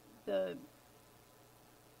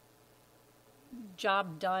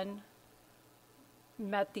job done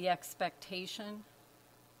met the expectation,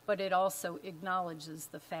 but it also acknowledges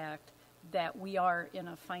the fact that we are in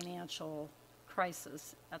a financial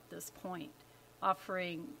crisis at this point.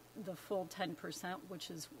 Offering the full 10%, which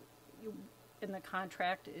is in the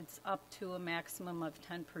contract, it's up to a maximum of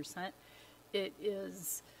 10%. It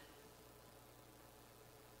is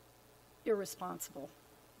irresponsible.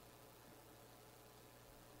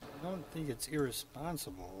 I don't think it's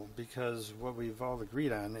irresponsible, because what we've all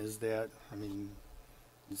agreed on is that, I mean,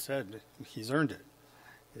 he said he's earned it.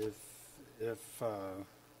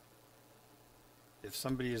 If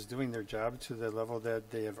somebody is doing their job to the level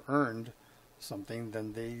that they have earned something,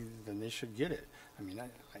 then they should get it. I mean, I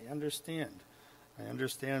understand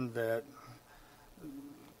that,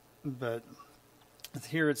 but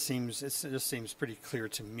here it just seems pretty clear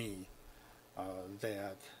to me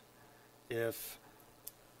that if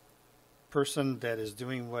person that is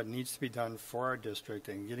doing what needs to be done for our district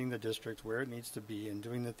and getting the district where it needs to be and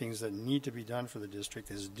doing the things that need to be done for the district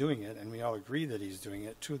is doing it, and we all agree that he's doing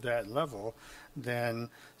it to that level, then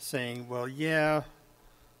saying, well, yeah,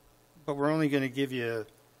 but we're only going to give you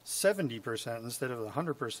 70% instead of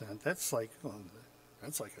 100%, that's like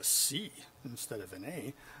a C instead of an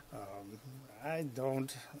A. I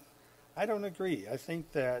don't agree. I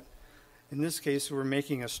think that in this case we're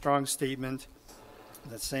making a strong statement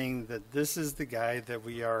that's saying that this is the guy that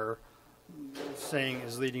we are saying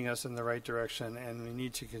is leading us in the right direction, and we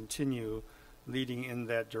need to continue leading in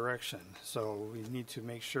that direction. So we need to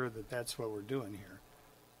make sure that that's what we're doing here.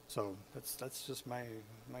 So that's just my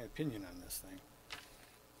opinion on this thing.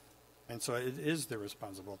 And so it is the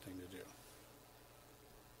responsible thing to do.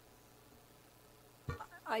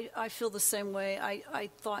 I feel the same way. I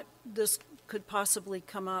thought this could possibly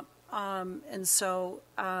come up, and so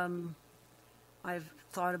I've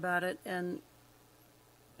thought about it, and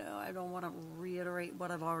I don't want to reiterate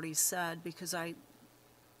what I've already said because I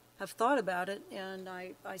have thought about it, and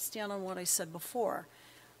I stand on what I said before.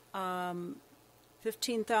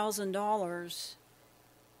 $15,000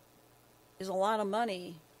 is a lot of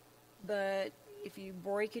money, but if you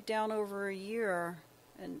break it down over a year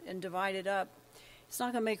and divide it up, it's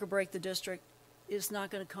not going to make or break the district. It's not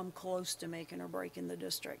going to come close to making or breaking the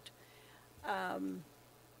district.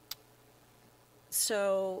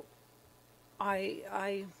 So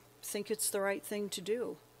I think it's the right thing to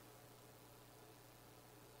do.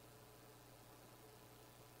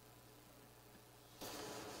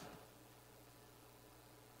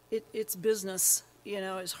 It's business,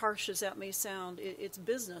 as harsh as that may sound, it's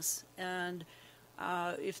business. And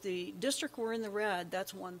if the district were in the red,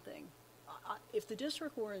 that's one thing. If the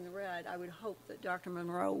district were in the red, I would hope that Dr.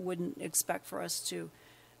 Monroe wouldn't expect for us to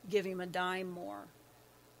give him a dime more.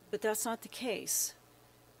 But that's not the case.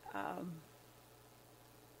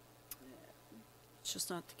 It's just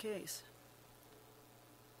not the case.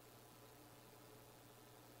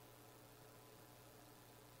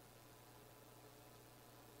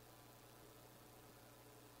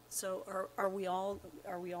 So are we all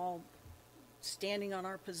standing on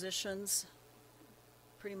our positions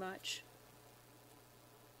pretty much?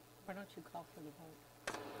 Why don't you call for the vote?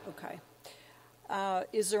 Okay.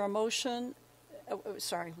 Is there a motion?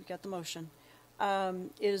 Sorry, we got the motion.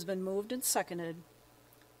 It has been moved and seconded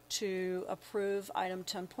to approve item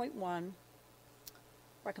 10.1,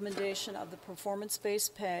 recommendation of the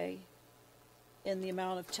performance-based pay in the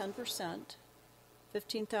amount of 10%,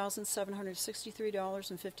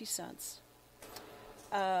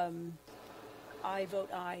 $15,763.50. I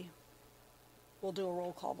vote aye. We'll do a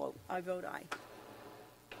roll call vote. I vote aye.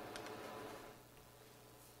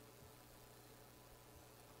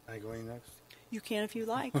 Am I going next? You can if you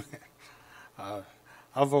like.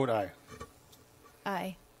 I'll vote aye.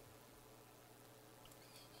 Aye.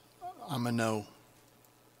 I'm a no.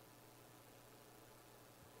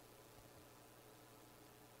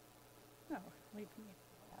 No, leave me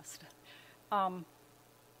last.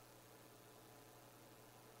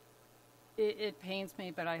 It pains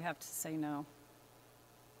me, but I have to say no.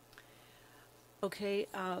 Okay,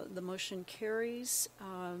 the motion carries.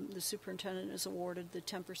 The superintendent is awarded the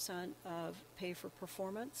 10% of pay for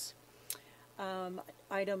performance.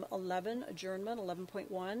 Item 11, adjournment,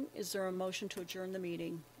 11.1. Is there a motion to adjourn the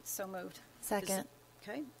meeting? So moved. Second.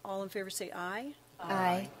 Okay, all in favor say aye.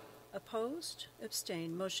 Aye. Opposed?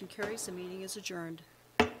 Abstained. Motion carries. The meeting is adjourned.